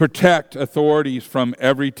 Protect authorities from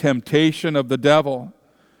every temptation of the devil,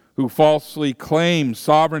 who falsely claims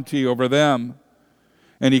sovereignty over them,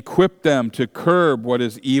 and equip them to curb what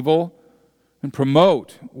is evil and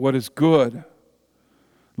promote what is good.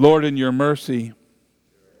 Lord, in your mercy.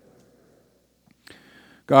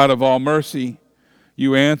 God of all mercy,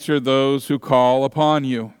 you answer those who call upon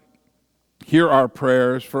you. Hear our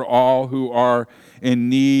prayers for all who are in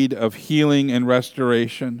need of healing and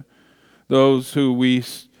restoration, those who we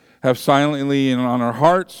have silently and on our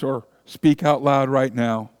hearts or speak out loud right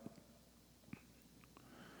now.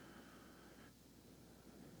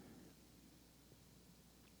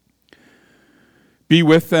 Be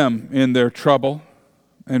with them in their trouble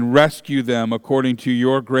and rescue them according to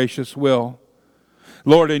your gracious will.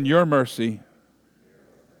 Lord, in your mercy.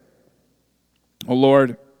 O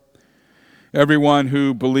Lord, everyone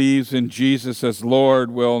who believes in Jesus as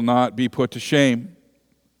Lord will not be put to shame.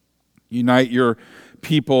 Unite your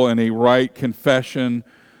people in a right confession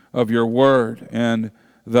of your word, and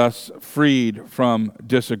thus freed from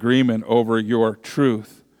disagreement over your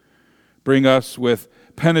truth. Bring us with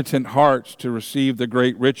penitent hearts to receive the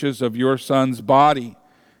great riches of your Son's body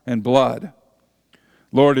and blood.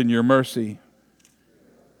 Lord, in your mercy.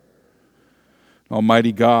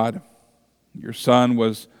 Almighty God, your Son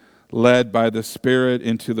was led by the Spirit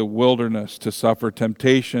into the wilderness to suffer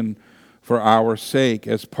temptation for our sake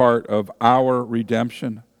as part of our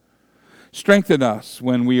redemption. Strengthen us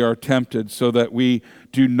when we are tempted, so that we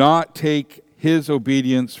do not take his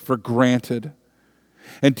obedience for granted.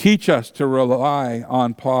 And teach us to rely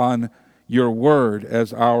upon your word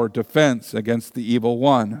as our defense against the evil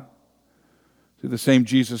one. Through the same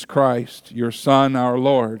Jesus Christ, your Son, our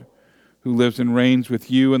Lord, who lives and reigns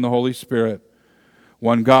with you in the Holy Spirit,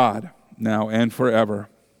 one God, now and forever.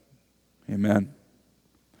 Amen.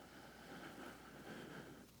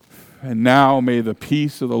 And now may the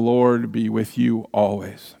peace of the Lord be with you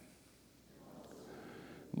always.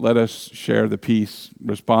 Let us share the peace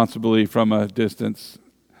responsibly from a distance.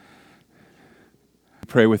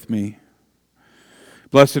 Pray with me.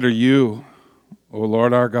 Blessed are you, O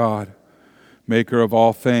Lord our God, maker of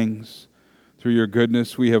all things. Through your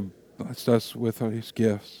goodness we have blessed us with these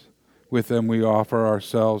gifts. With them we offer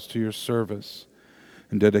ourselves to your service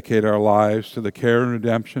and dedicate our lives to the care and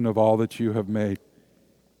redemption of all that you have made.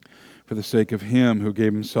 For the sake of him who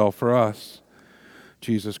gave himself for us,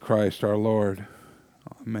 Jesus Christ our Lord.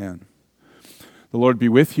 Amen. The Lord be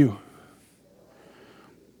with you.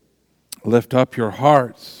 Lift up your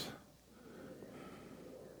hearts.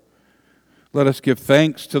 Let us give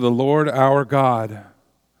thanks to the Lord our God.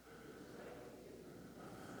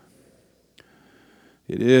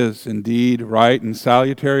 It is indeed right and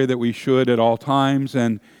salutary that we should at all times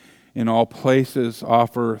and in all places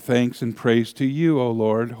offer thanks and praise to you, O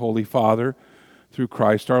Lord, Holy Father, through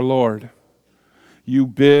Christ our Lord. You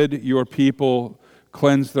bid your people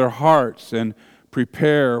cleanse their hearts and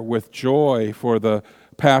prepare with joy for the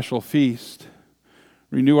Paschal feast.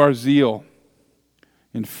 Renew our zeal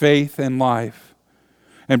in faith and life,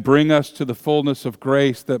 and bring us to the fullness of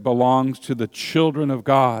grace that belongs to the children of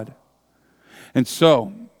God. And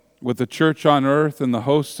so, with the church on earth and the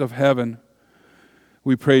hosts of heaven,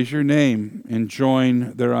 we praise your name and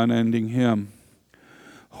join their unending hymn.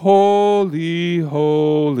 Holy,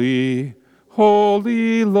 holy,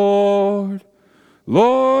 holy Lord,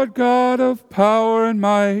 Lord God of power and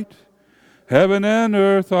might, heaven and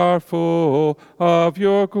earth are full of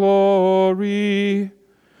your glory.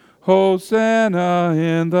 Hosanna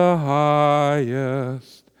in the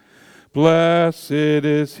highest. Blessed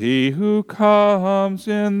is he who comes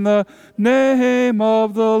in the name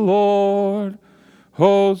of the Lord.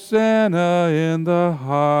 Hosanna in the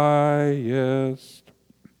highest.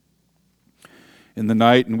 In the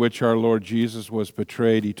night in which our Lord Jesus was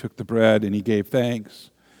betrayed, he took the bread and he gave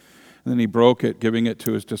thanks. And then he broke it, giving it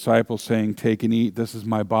to his disciples, saying, "Take and eat, this is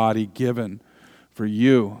my body given for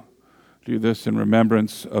you. Do this in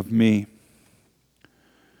remembrance of me."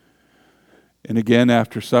 And again,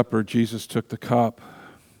 after supper, Jesus took the cup,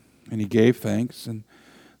 and he gave thanks, and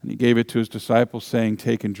he gave it to his disciples, saying,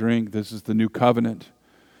 "Take and drink. This is the new covenant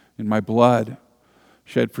in my blood,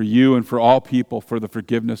 shed for you and for all people for the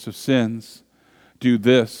forgiveness of sins. Do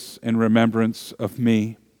this in remembrance of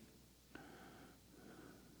me."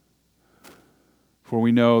 For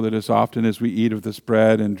we know that as often as we eat of this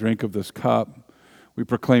bread and drink of this cup, we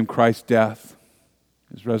proclaim Christ's death,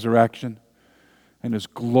 his resurrection, and his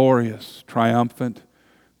glorious, triumphant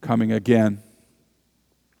coming again.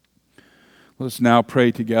 Let us now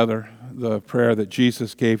pray together the prayer that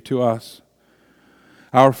Jesus gave to us.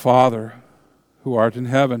 Our Father, who art in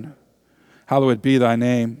heaven, hallowed be thy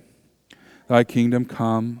name. Thy kingdom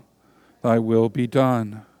come, thy will be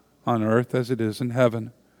done, on earth as it is in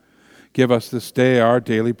heaven. Give us this day our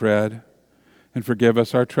daily bread, and forgive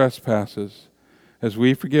us our trespasses, as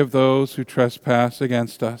we forgive those who trespass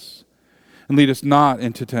against us. And lead us not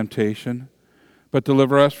into temptation, but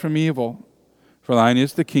deliver us from evil. For thine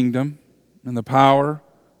is the kingdom, and the power,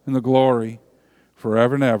 and the glory,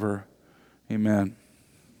 forever and ever. Amen.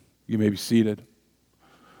 You may be seated.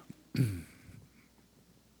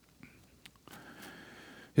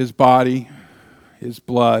 His body, his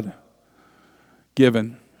blood,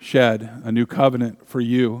 given, shed, a new covenant for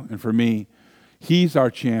you and for me. He's our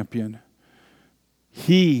champion.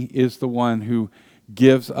 He is the one who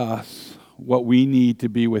gives us what we need to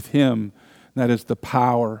be with him. That is the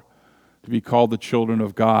power to be called the children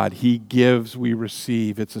of God. He gives, we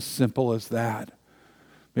receive. It's as simple as that.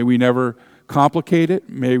 May we never complicate it.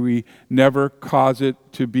 May we never cause it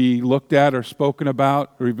to be looked at or spoken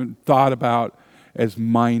about or even thought about as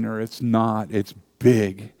minor. It's not. It's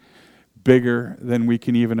big. Bigger than we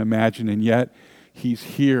can even imagine. And yet, he's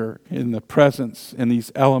here in the presence and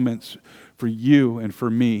these elements for you and for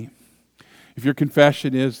me. If your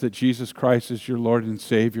confession is that Jesus Christ is your Lord and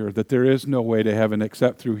Savior, that there is no way to heaven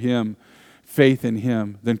except through him, faith in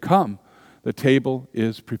him, then come. The table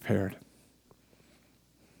is prepared.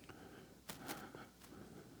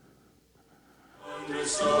 The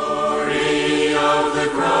story of the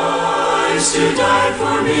Christ who died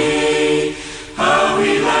for me, how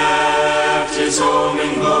he left his home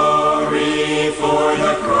in glory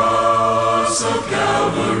cross of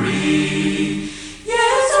Calvary.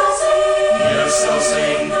 Yes, I'll sing. Yes, I'll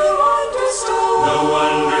sing. The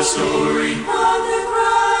wonder story of the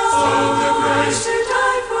Christ who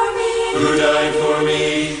died for me. Who died for me.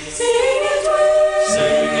 Sing it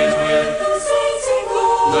with the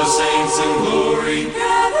saints in glory.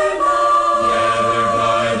 Gathered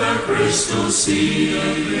by the crystal sea.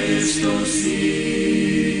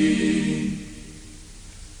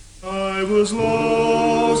 I was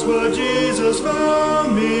lost, but Jesus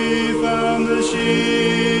found me, found the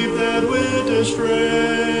sheep that went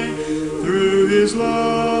astray. Through his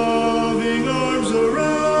loving arms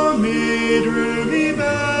around me, drew me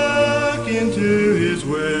back into his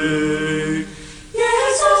way.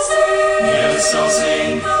 Yes, I'll sing. Yes, I'll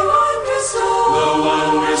sing. The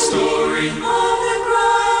wonder story of the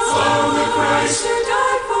Christ who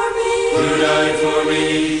died for me. Who died for me.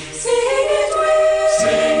 Sing it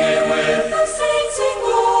with the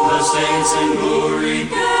saints in glory.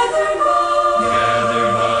 Gathered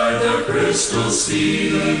by the crystal sea.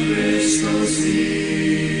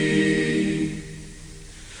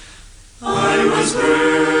 I was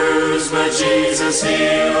bruised, but Jesus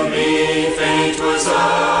healed me. Faint was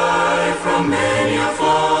I from many a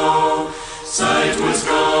fall. Sight was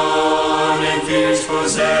gone and fears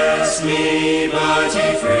possessed me, but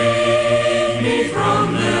he freed me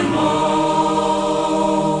from them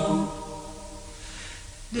all.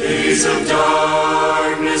 Days of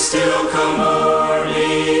darkness still come o'er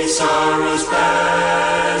me, sorrows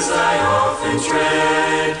past I often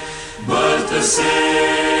tread, but the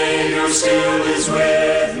Savior still is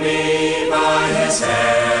with me, by his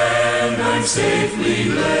hand I'm safely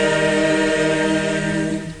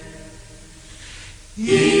led.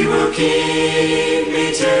 He will keep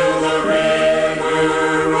me till the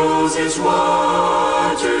river rolls its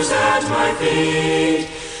waters at my feet.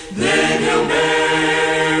 Then he'll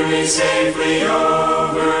bear me safely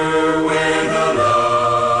over where the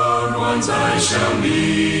loved ones I shall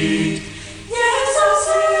meet. Yes,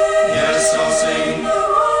 I'll sing the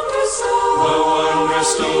wonder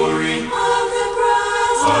story of the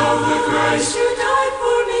Christ who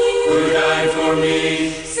died for me.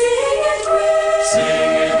 Sing it with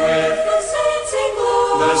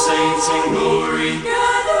the saints in glory.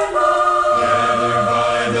 Gathered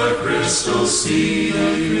by the crystal sea.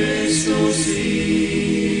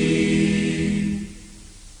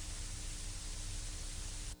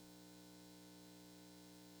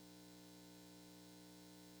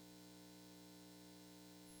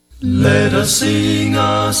 Let us sing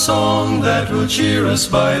a song that will cheer us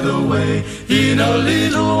by the way. In a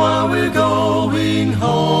little while we're going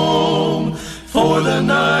home, for the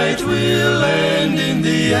night will end in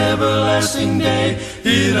the everlasting day.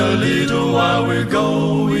 In a little while we're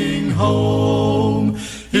going home.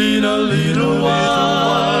 In a little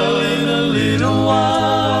while,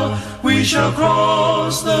 we shall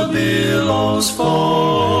cross the billows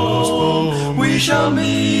foam. We shall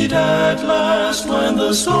meet at last when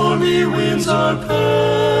the stormy winds are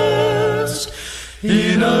past.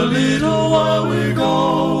 In a little while we're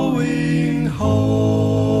going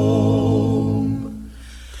home.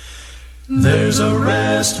 There's a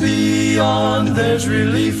rest beyond, there's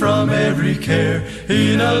relief from every care.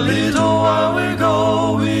 In a little while we're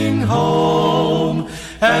going home,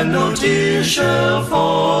 and no tears shall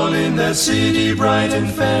fall in that city bright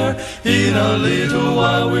and fair. In a little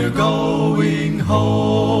while we're going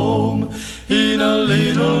home. In a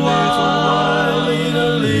little while,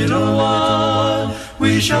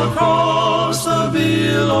 we shall cross the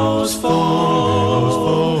billows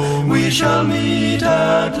foam. We shall meet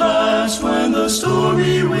at last when the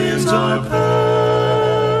stormy winds are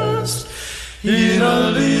past. In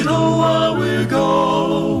a little while we're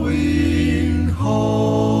going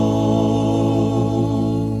home.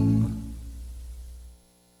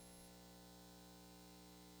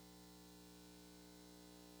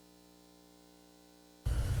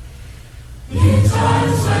 In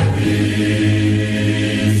times like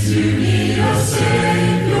these, you need a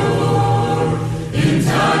Savior. In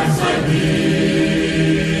times like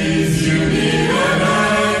these, you need an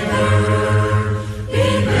anchor.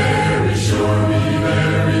 Be very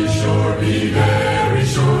sure, be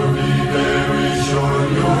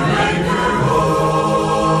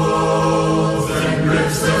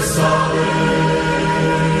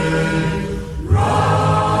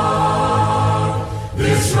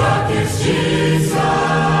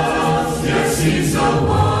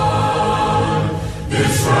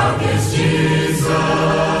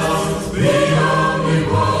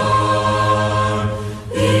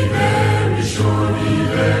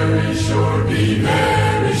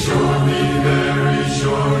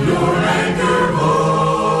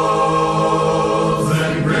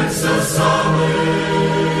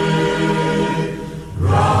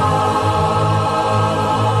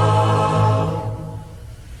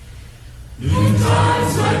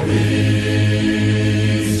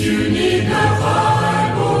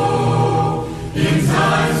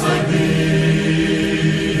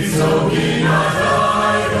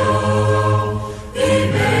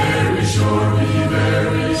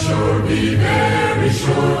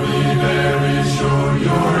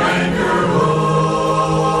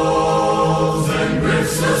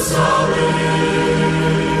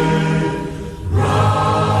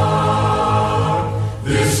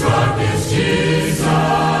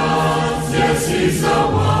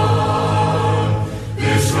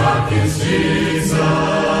is Jesus,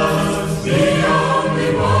 the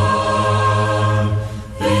only one.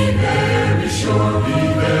 Be very sure,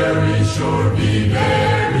 be very sure, be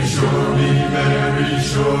very sure, be very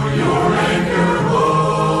sure your anchor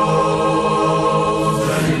holds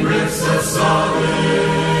and grips the solid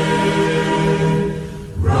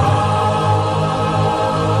rock.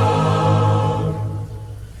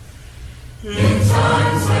 In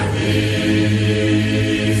times like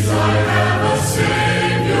these, I have a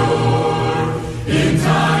Savior. In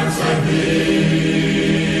times like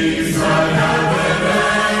these, I have an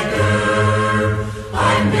anchor.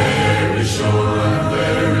 I'm very sure, I'm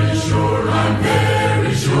very sure, I'm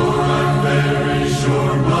very sure, I'm very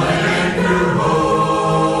sure my anchor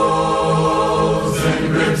holds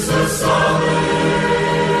and grips a solid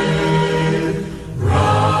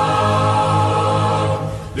rock.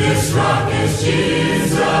 This rock is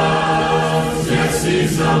Jesus, yes,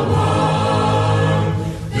 he's the one.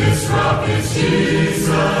 This rock is Jesus,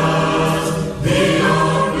 the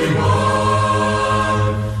only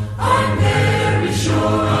one. I'm very sure,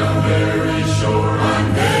 I'm very sure,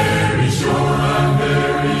 I'm very sure, I'm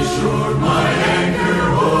very sure my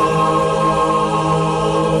anchor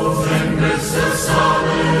holds and grips the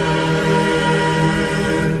solid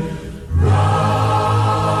rock.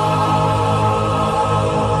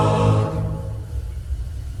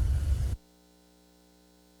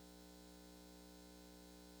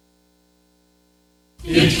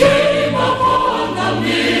 It came upon the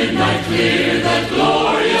midnight clear, that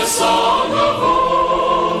glorious song of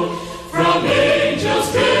old, from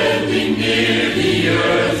angels bending near the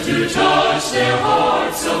earth to touch their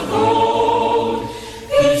hearts of gold.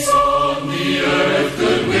 Peace on the earth,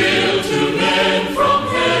 goodwill to men from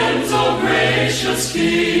hence, O gracious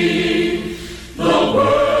King. The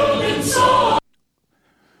world in song.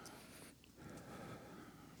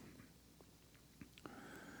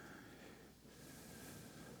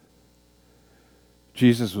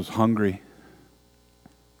 Jesus was hungry.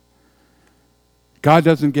 God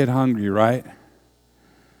doesn't get hungry, right?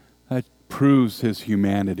 That proves his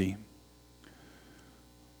humanity.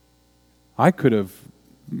 I could have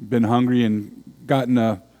been hungry and gotten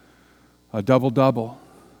a double-double,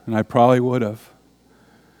 and I probably would have.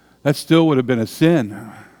 That still would have been a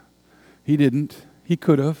sin. He didn't. He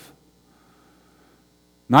could have.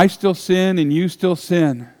 And I still sin and you still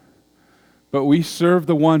sin, but we serve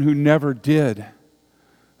the one who never did,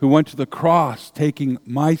 who went to the cross, taking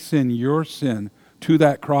my sin, your sin, to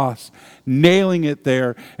that cross, nailing it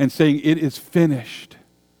there and saying, "It is finished."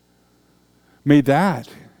 May that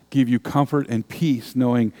give you comfort and peace,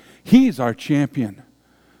 knowing he's our champion.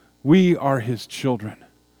 We are his children.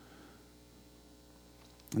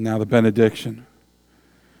 And now the benediction.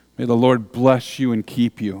 May the Lord bless you and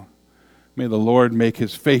keep you. May the Lord make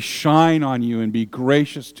his face shine on you and be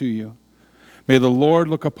gracious to you. May the Lord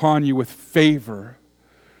look upon you with favor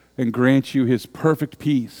and grant you his perfect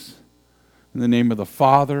peace. In the name of the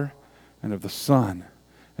Father, and of the Son,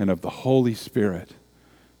 and of the Holy Spirit.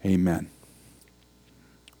 Amen.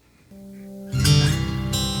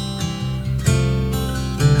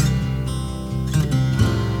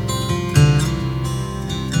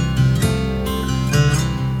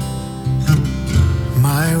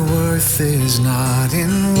 My worth is not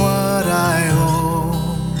in what I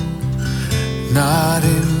own, not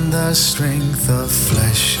in the strength of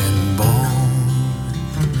flesh and bone,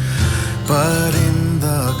 but in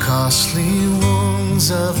the costly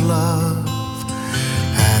wounds of love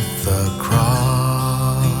at the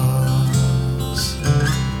cross.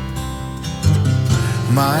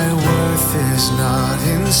 My worth is not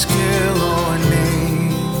in skill or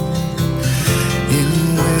name,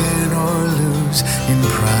 in win or lose, in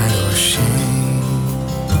pride or shame,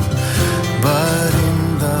 but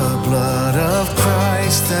in the blood of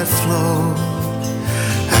Christ that flowed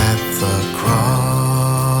at the cross.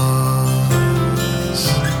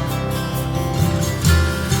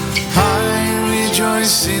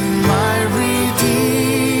 Rejoice in my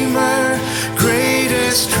Redeemer,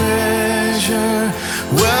 greatest treasure,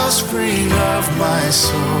 wellspring of my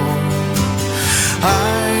soul.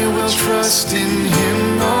 I will trust in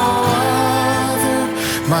him, no other.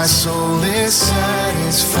 My soul is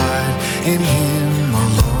satisfied in him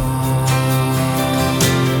alone.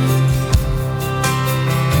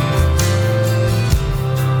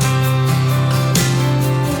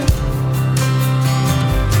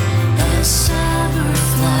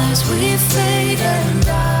 We fade and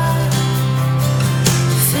die,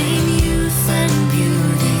 fame, youth, and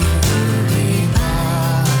beauty hurry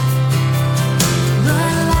by,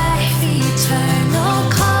 but life eternal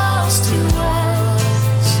calls to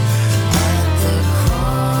us at the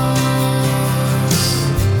cross.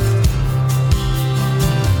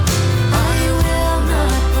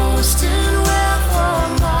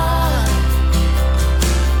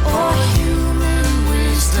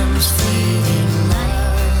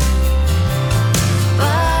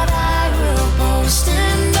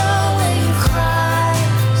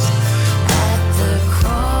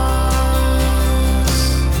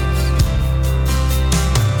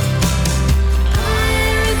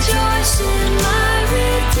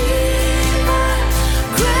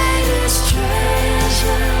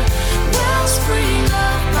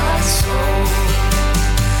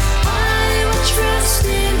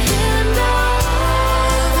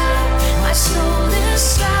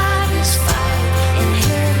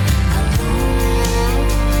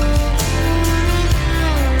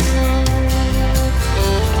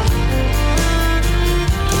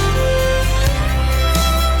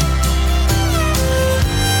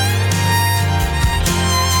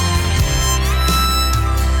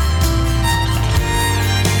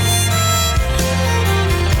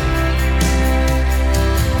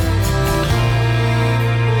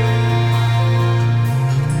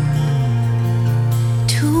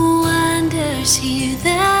 is here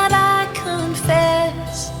that I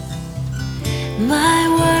confess my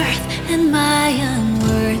worth and my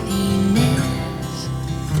unworthiness,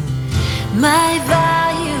 my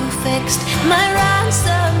value fixed, my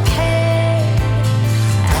ransom